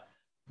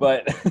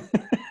 But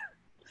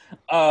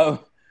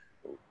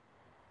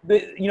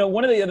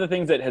one of the other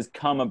things that has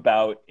come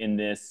about in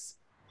this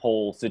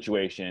whole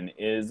situation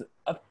is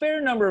a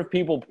fair number of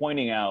people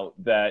pointing out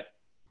that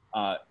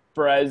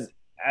for as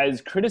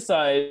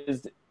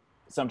criticized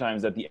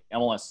sometimes that the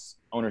MLS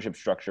ownership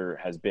structure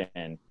has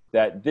been,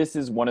 that this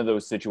is one of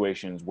those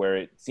situations where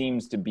it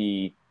seems to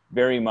be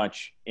very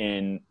much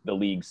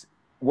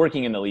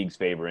working in the league's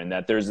favor, and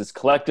that there's this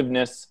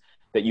collectiveness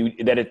that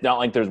it's not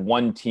like there's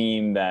one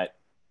team that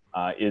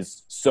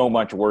is so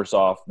much worse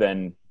off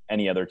than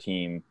any other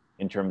team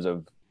in terms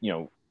of,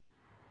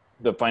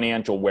 the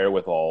financial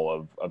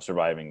wherewithal of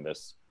surviving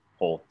this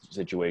whole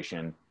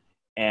situation.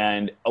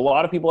 And a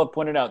lot of people have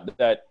pointed out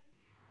that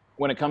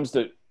when it comes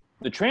to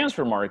the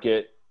transfer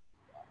market,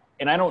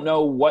 and I don't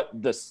know what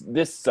this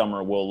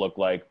summer will look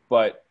like,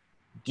 but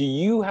do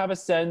you have a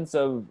sense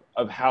of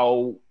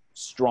how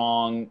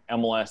strong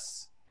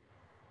MLS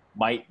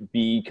might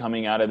be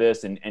coming out of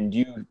this? And do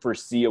you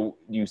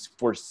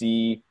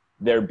foresee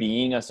there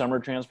being a summer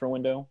transfer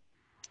window?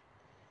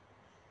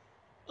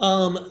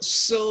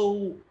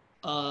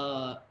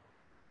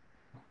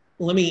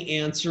 Let me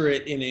answer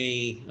it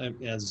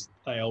as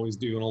I always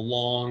do, in a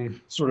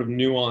long, sort of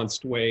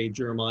nuanced way,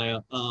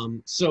 Jeremiah.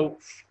 So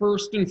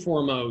first and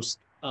foremost,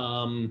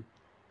 I'm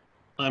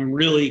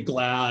really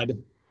glad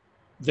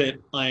that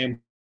I am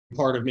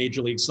part of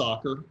Major League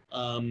Soccer.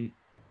 The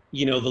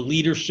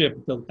leadership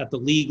at the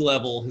league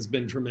level has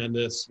been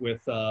tremendous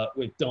with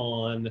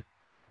Don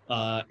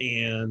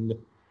and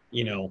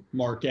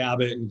Mark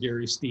Abbott and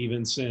Gary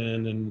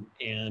Stevenson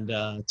and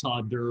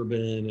Todd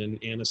Durbin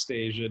and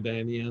Anastasia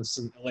Danius,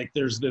 and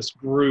there's this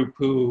group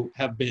who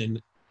have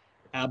been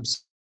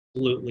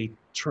absolutely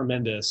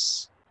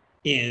tremendous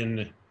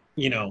in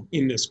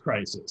this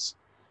crisis.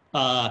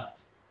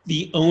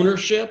 The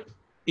ownership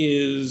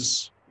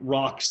is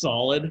rock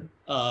solid,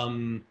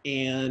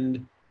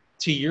 and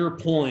to your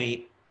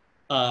point,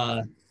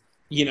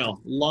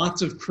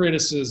 lots of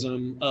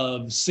criticism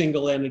of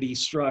single entity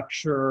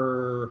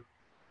structure,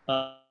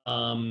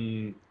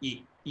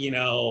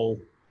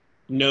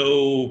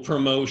 no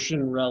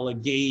promotion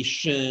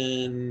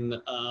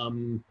relegation,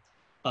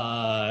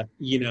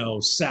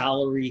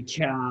 salary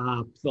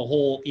cap, the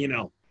whole,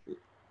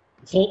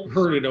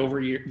 heard it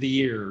over the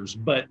years,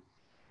 but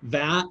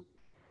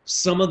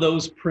some of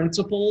those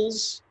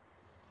principles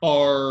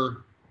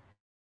are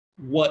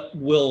what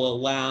will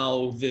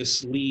allow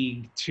this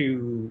league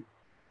to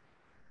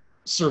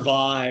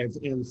survive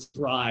and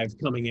thrive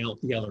coming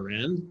out the other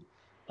end.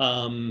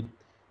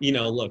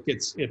 Look,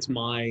 it's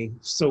my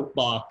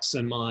soapbox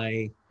and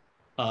my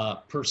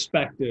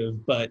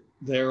perspective, but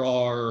there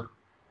are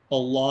a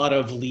lot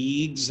of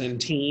leagues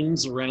and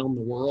teams around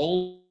the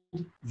world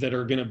that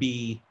are going to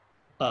be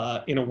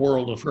in a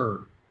world of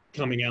hurt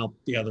coming out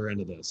the other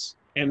end of this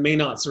and may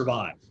not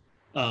survive.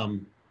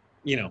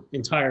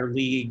 Entire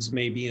leagues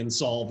may be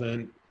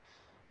insolvent,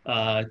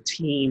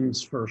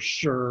 teams for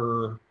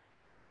sure,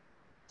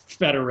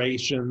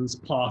 federations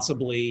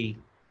possibly.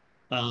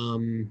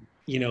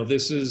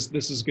 This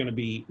is going to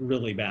be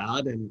really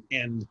bad.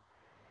 And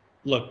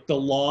look, the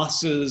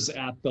losses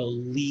at the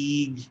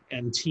league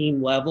and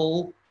team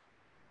level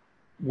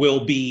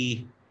will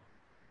be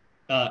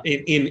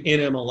in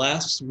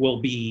MLS will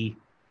be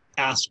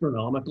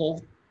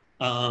astronomical.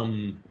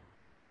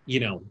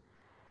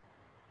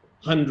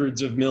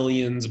 Hundreds of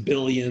millions,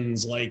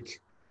 billions,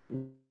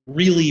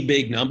 really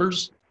big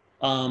numbers.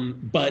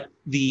 But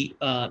the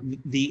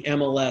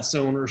MLS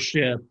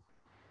ownership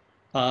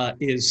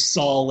is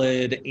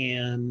solid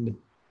and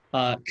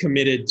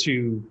committed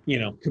to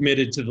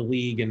the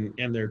league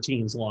and their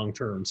teams long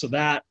term. So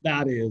that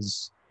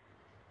is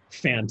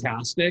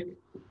fantastic.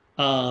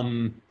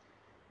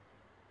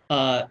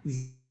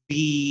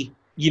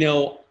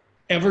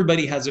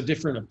 Everybody has a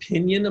different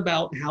opinion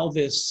about how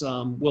this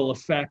will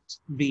affect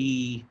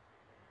the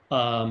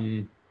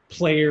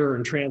player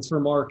and transfer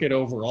market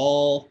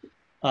overall.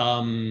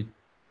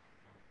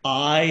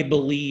 I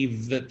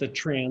believe that the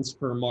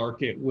transfer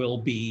market will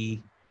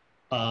be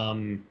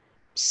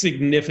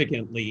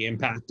significantly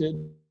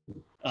impacted,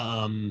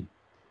 to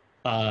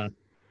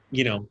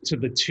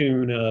the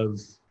tune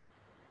of,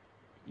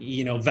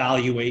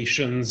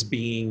 valuations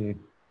being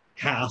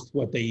half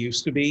what they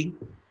used to be.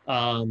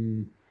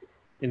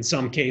 In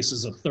some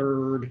cases, a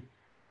third.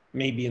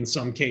 Maybe in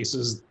some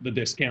cases, the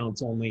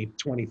discount's only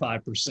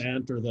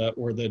 25%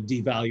 or the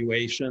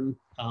devaluation.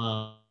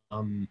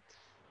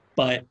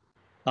 But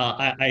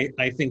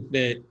I think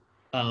that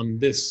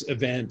this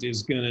event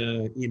is going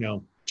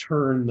to,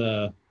 turn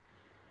the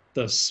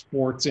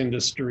sports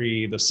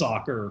industry, the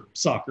soccer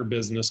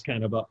business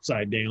kind of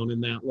upside down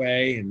in that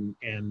way.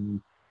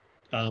 And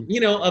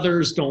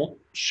others don't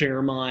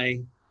share my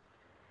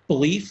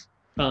belief.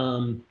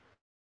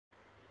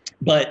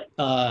 But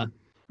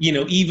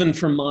even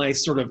from my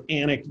sort of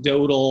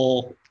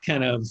anecdotal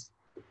kind of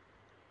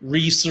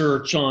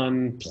research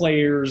on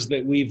players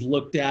that we've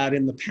looked at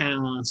in the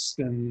past,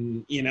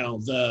 and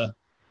the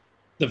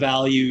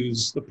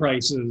values, the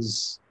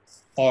prices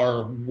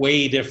are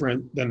way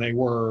different than they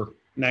were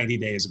 90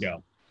 days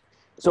ago.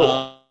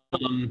 So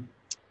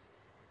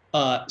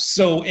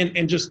So,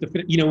 and just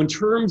to, in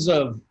terms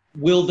of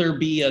will there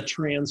be a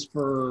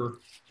transfer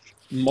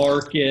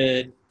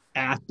market,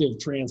 active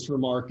transfer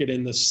market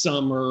in the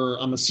summer?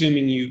 I'm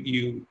assuming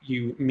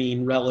you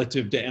mean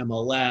relative to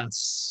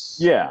MLS.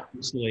 Yeah.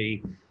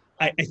 Obviously,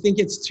 I think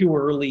it's too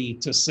early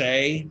to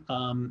say.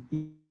 I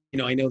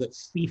know that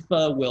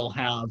FIFA will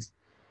have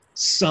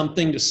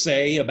something to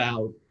say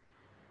about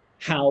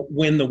how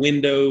when the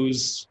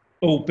windows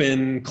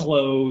open,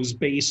 close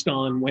based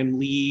on when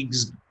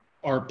leagues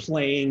are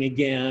playing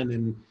again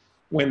and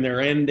when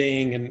they're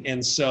ending.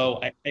 And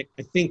so I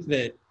think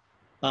that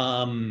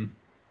I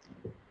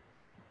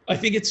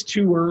think it's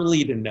too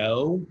early to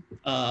know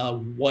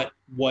what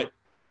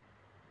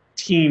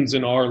teams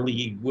in our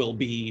league will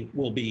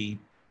be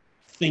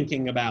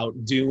thinking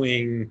about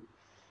doing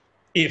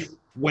if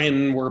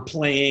when we're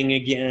playing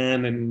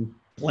again and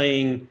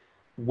playing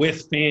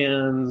with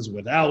fans,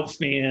 without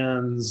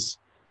fans,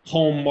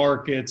 home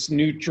markets,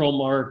 neutral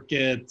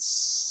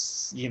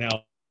markets,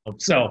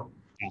 So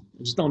yeah, I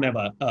just don't have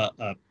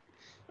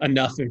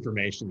enough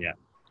information yet.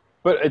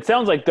 But it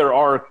sounds like there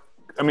are.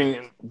 I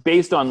mean,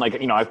 based on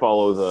like I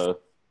follow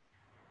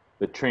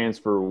the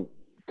transfer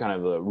kind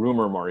of the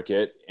rumor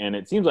market, and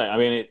it seems like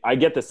I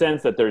get the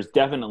sense that there's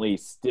definitely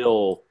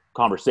still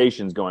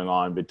conversations going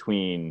on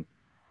between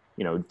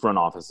front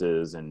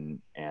offices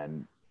and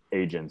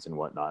agents and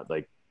whatnot.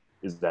 Like,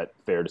 is that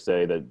fair to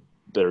say that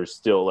there's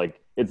still like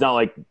it's not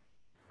like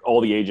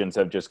all the agents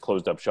have just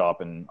closed up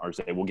shop and are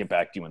saying we'll get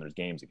back to you when there's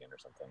games again or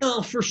something?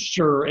 Oh, for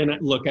sure. And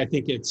look, I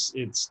think it's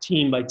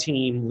team by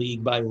team,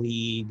 league by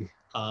league.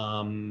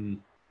 I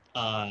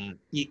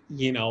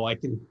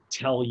can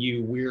tell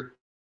you we're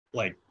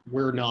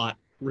not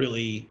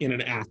really in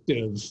an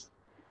active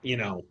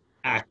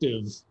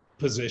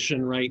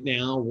position right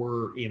now.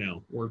 We're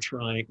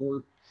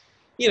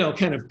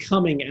kind of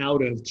coming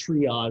out of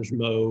triage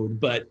mode,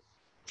 but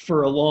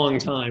for a long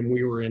time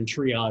we were in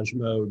triage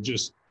mode,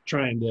 just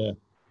trying to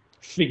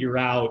figure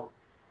out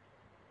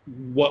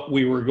what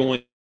we were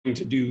going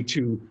to do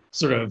to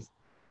sort of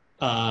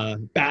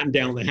batten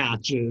down the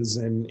hatches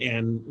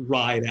and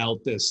ride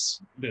out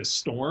this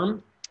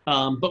storm.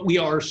 But we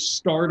are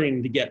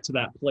starting to get to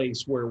that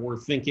place where we're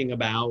thinking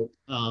about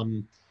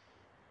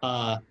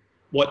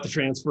what the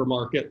transfer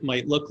market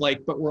might look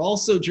like. But we're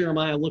also,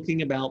 Jeremiah,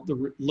 looking at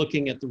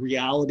the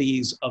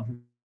realities of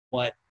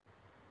what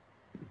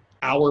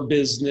our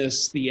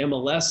business, the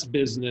MLS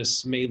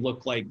business, may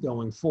look like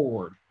going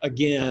forward.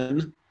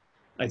 Again,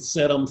 I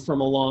said I'm from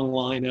a long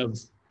line of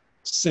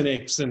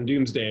cynics and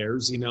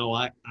doomsdayers.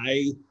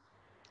 I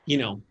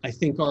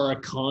think our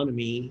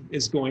economy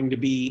is going to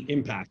be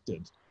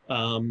impacted.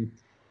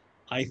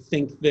 I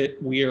think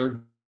that we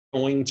are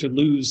going to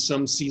lose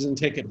some season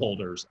ticket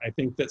holders. I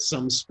think that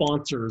some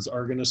sponsors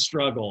are going to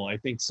struggle. I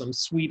think some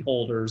suite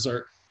holders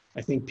I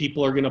think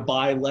people are going to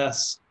buy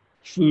less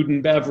food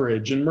and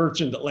beverage and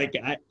merchandise. Like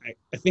I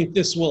think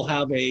this will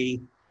have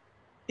an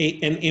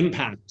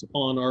impact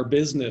on our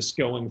business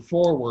going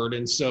forward.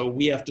 And so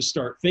we have to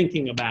start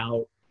thinking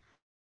about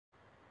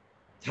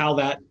how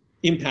that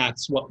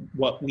impacts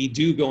what we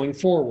do going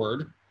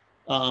forward.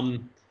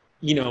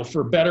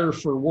 For better,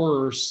 for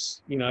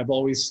worse, I've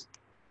always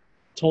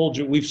told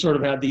you we've sort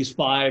of had these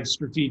 5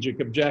 strategic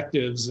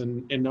objectives,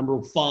 and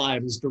number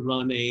 5 is to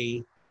run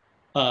a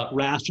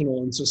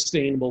rational and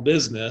sustainable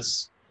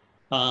business.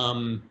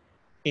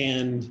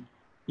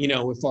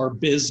 If our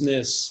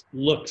business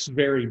looks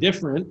very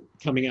different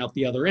coming out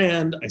the other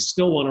end, I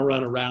still want to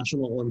run a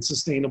rational and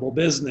sustainable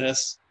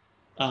business.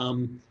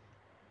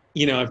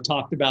 I've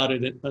talked about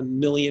it a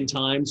million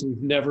times.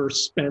 We've never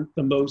spent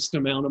the most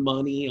amount of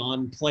money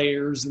on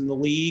players in the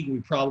league. We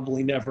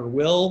probably never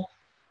will.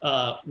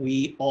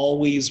 We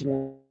always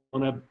want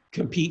to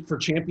compete for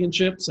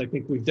championships. I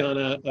think we've done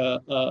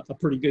a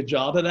pretty good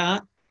job of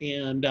that.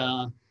 And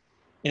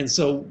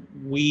so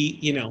we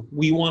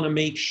want to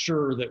make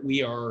sure that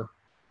we are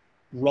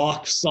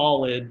rock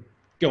solid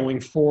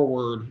going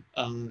forward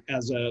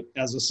as a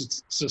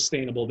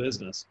sustainable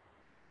business.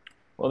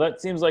 Well, that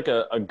seems like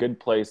a good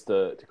place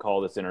to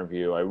call this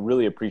interview. I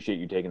really appreciate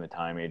you taking the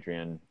time,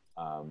 Adrian.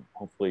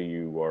 Hopefully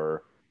you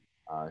are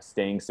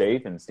staying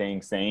safe and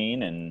staying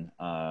sane and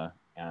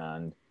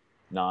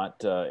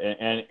not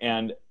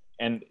and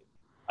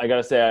I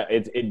gotta say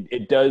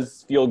it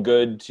does feel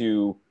good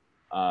to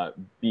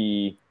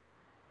be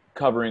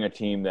covering a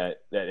team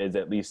that is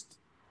at least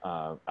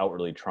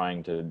outwardly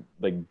trying to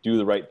like do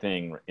the right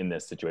thing in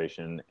this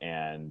situation,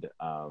 and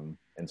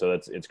so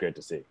it's great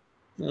to see.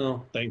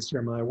 Oh, thanks,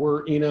 Jeremiah.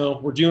 We're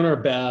doing our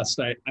best.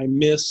 I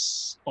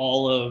miss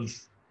all of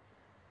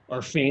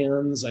our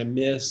fans. I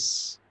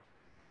miss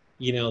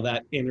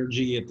that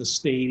energy at the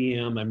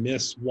stadium. I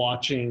miss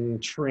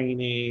watching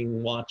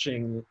training,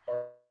 watching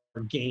our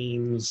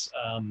games.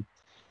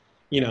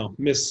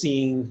 Miss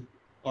seeing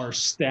our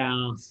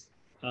staff.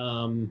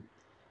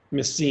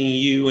 Miss seeing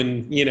you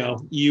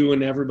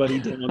and everybody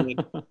down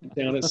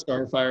at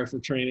Starfire for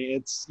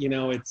training.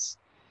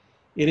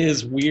 It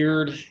is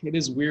weird. It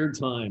is weird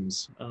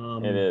times.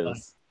 It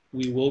is.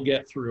 We will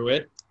get through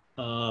it.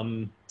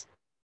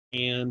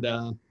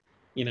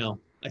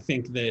 I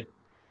think that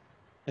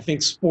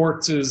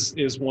sports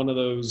is one of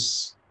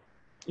those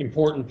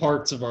important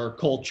parts of our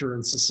culture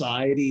and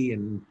society,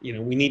 and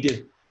we need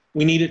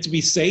it to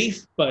be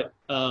safe, but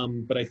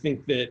I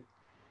think that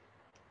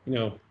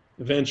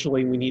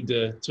eventually we need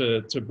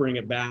to bring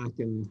it back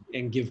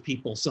and give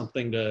people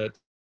something to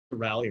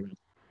rally around.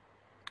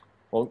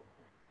 Well,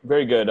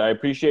 very good. I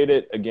appreciate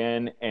it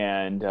again,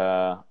 and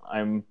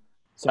I'm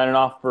signing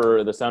off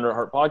for the Sounder at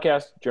Heart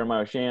podcast.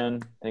 Jeremiah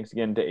Shan. Thanks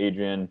again to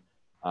Adrian.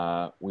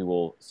 We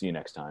will see you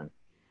next time.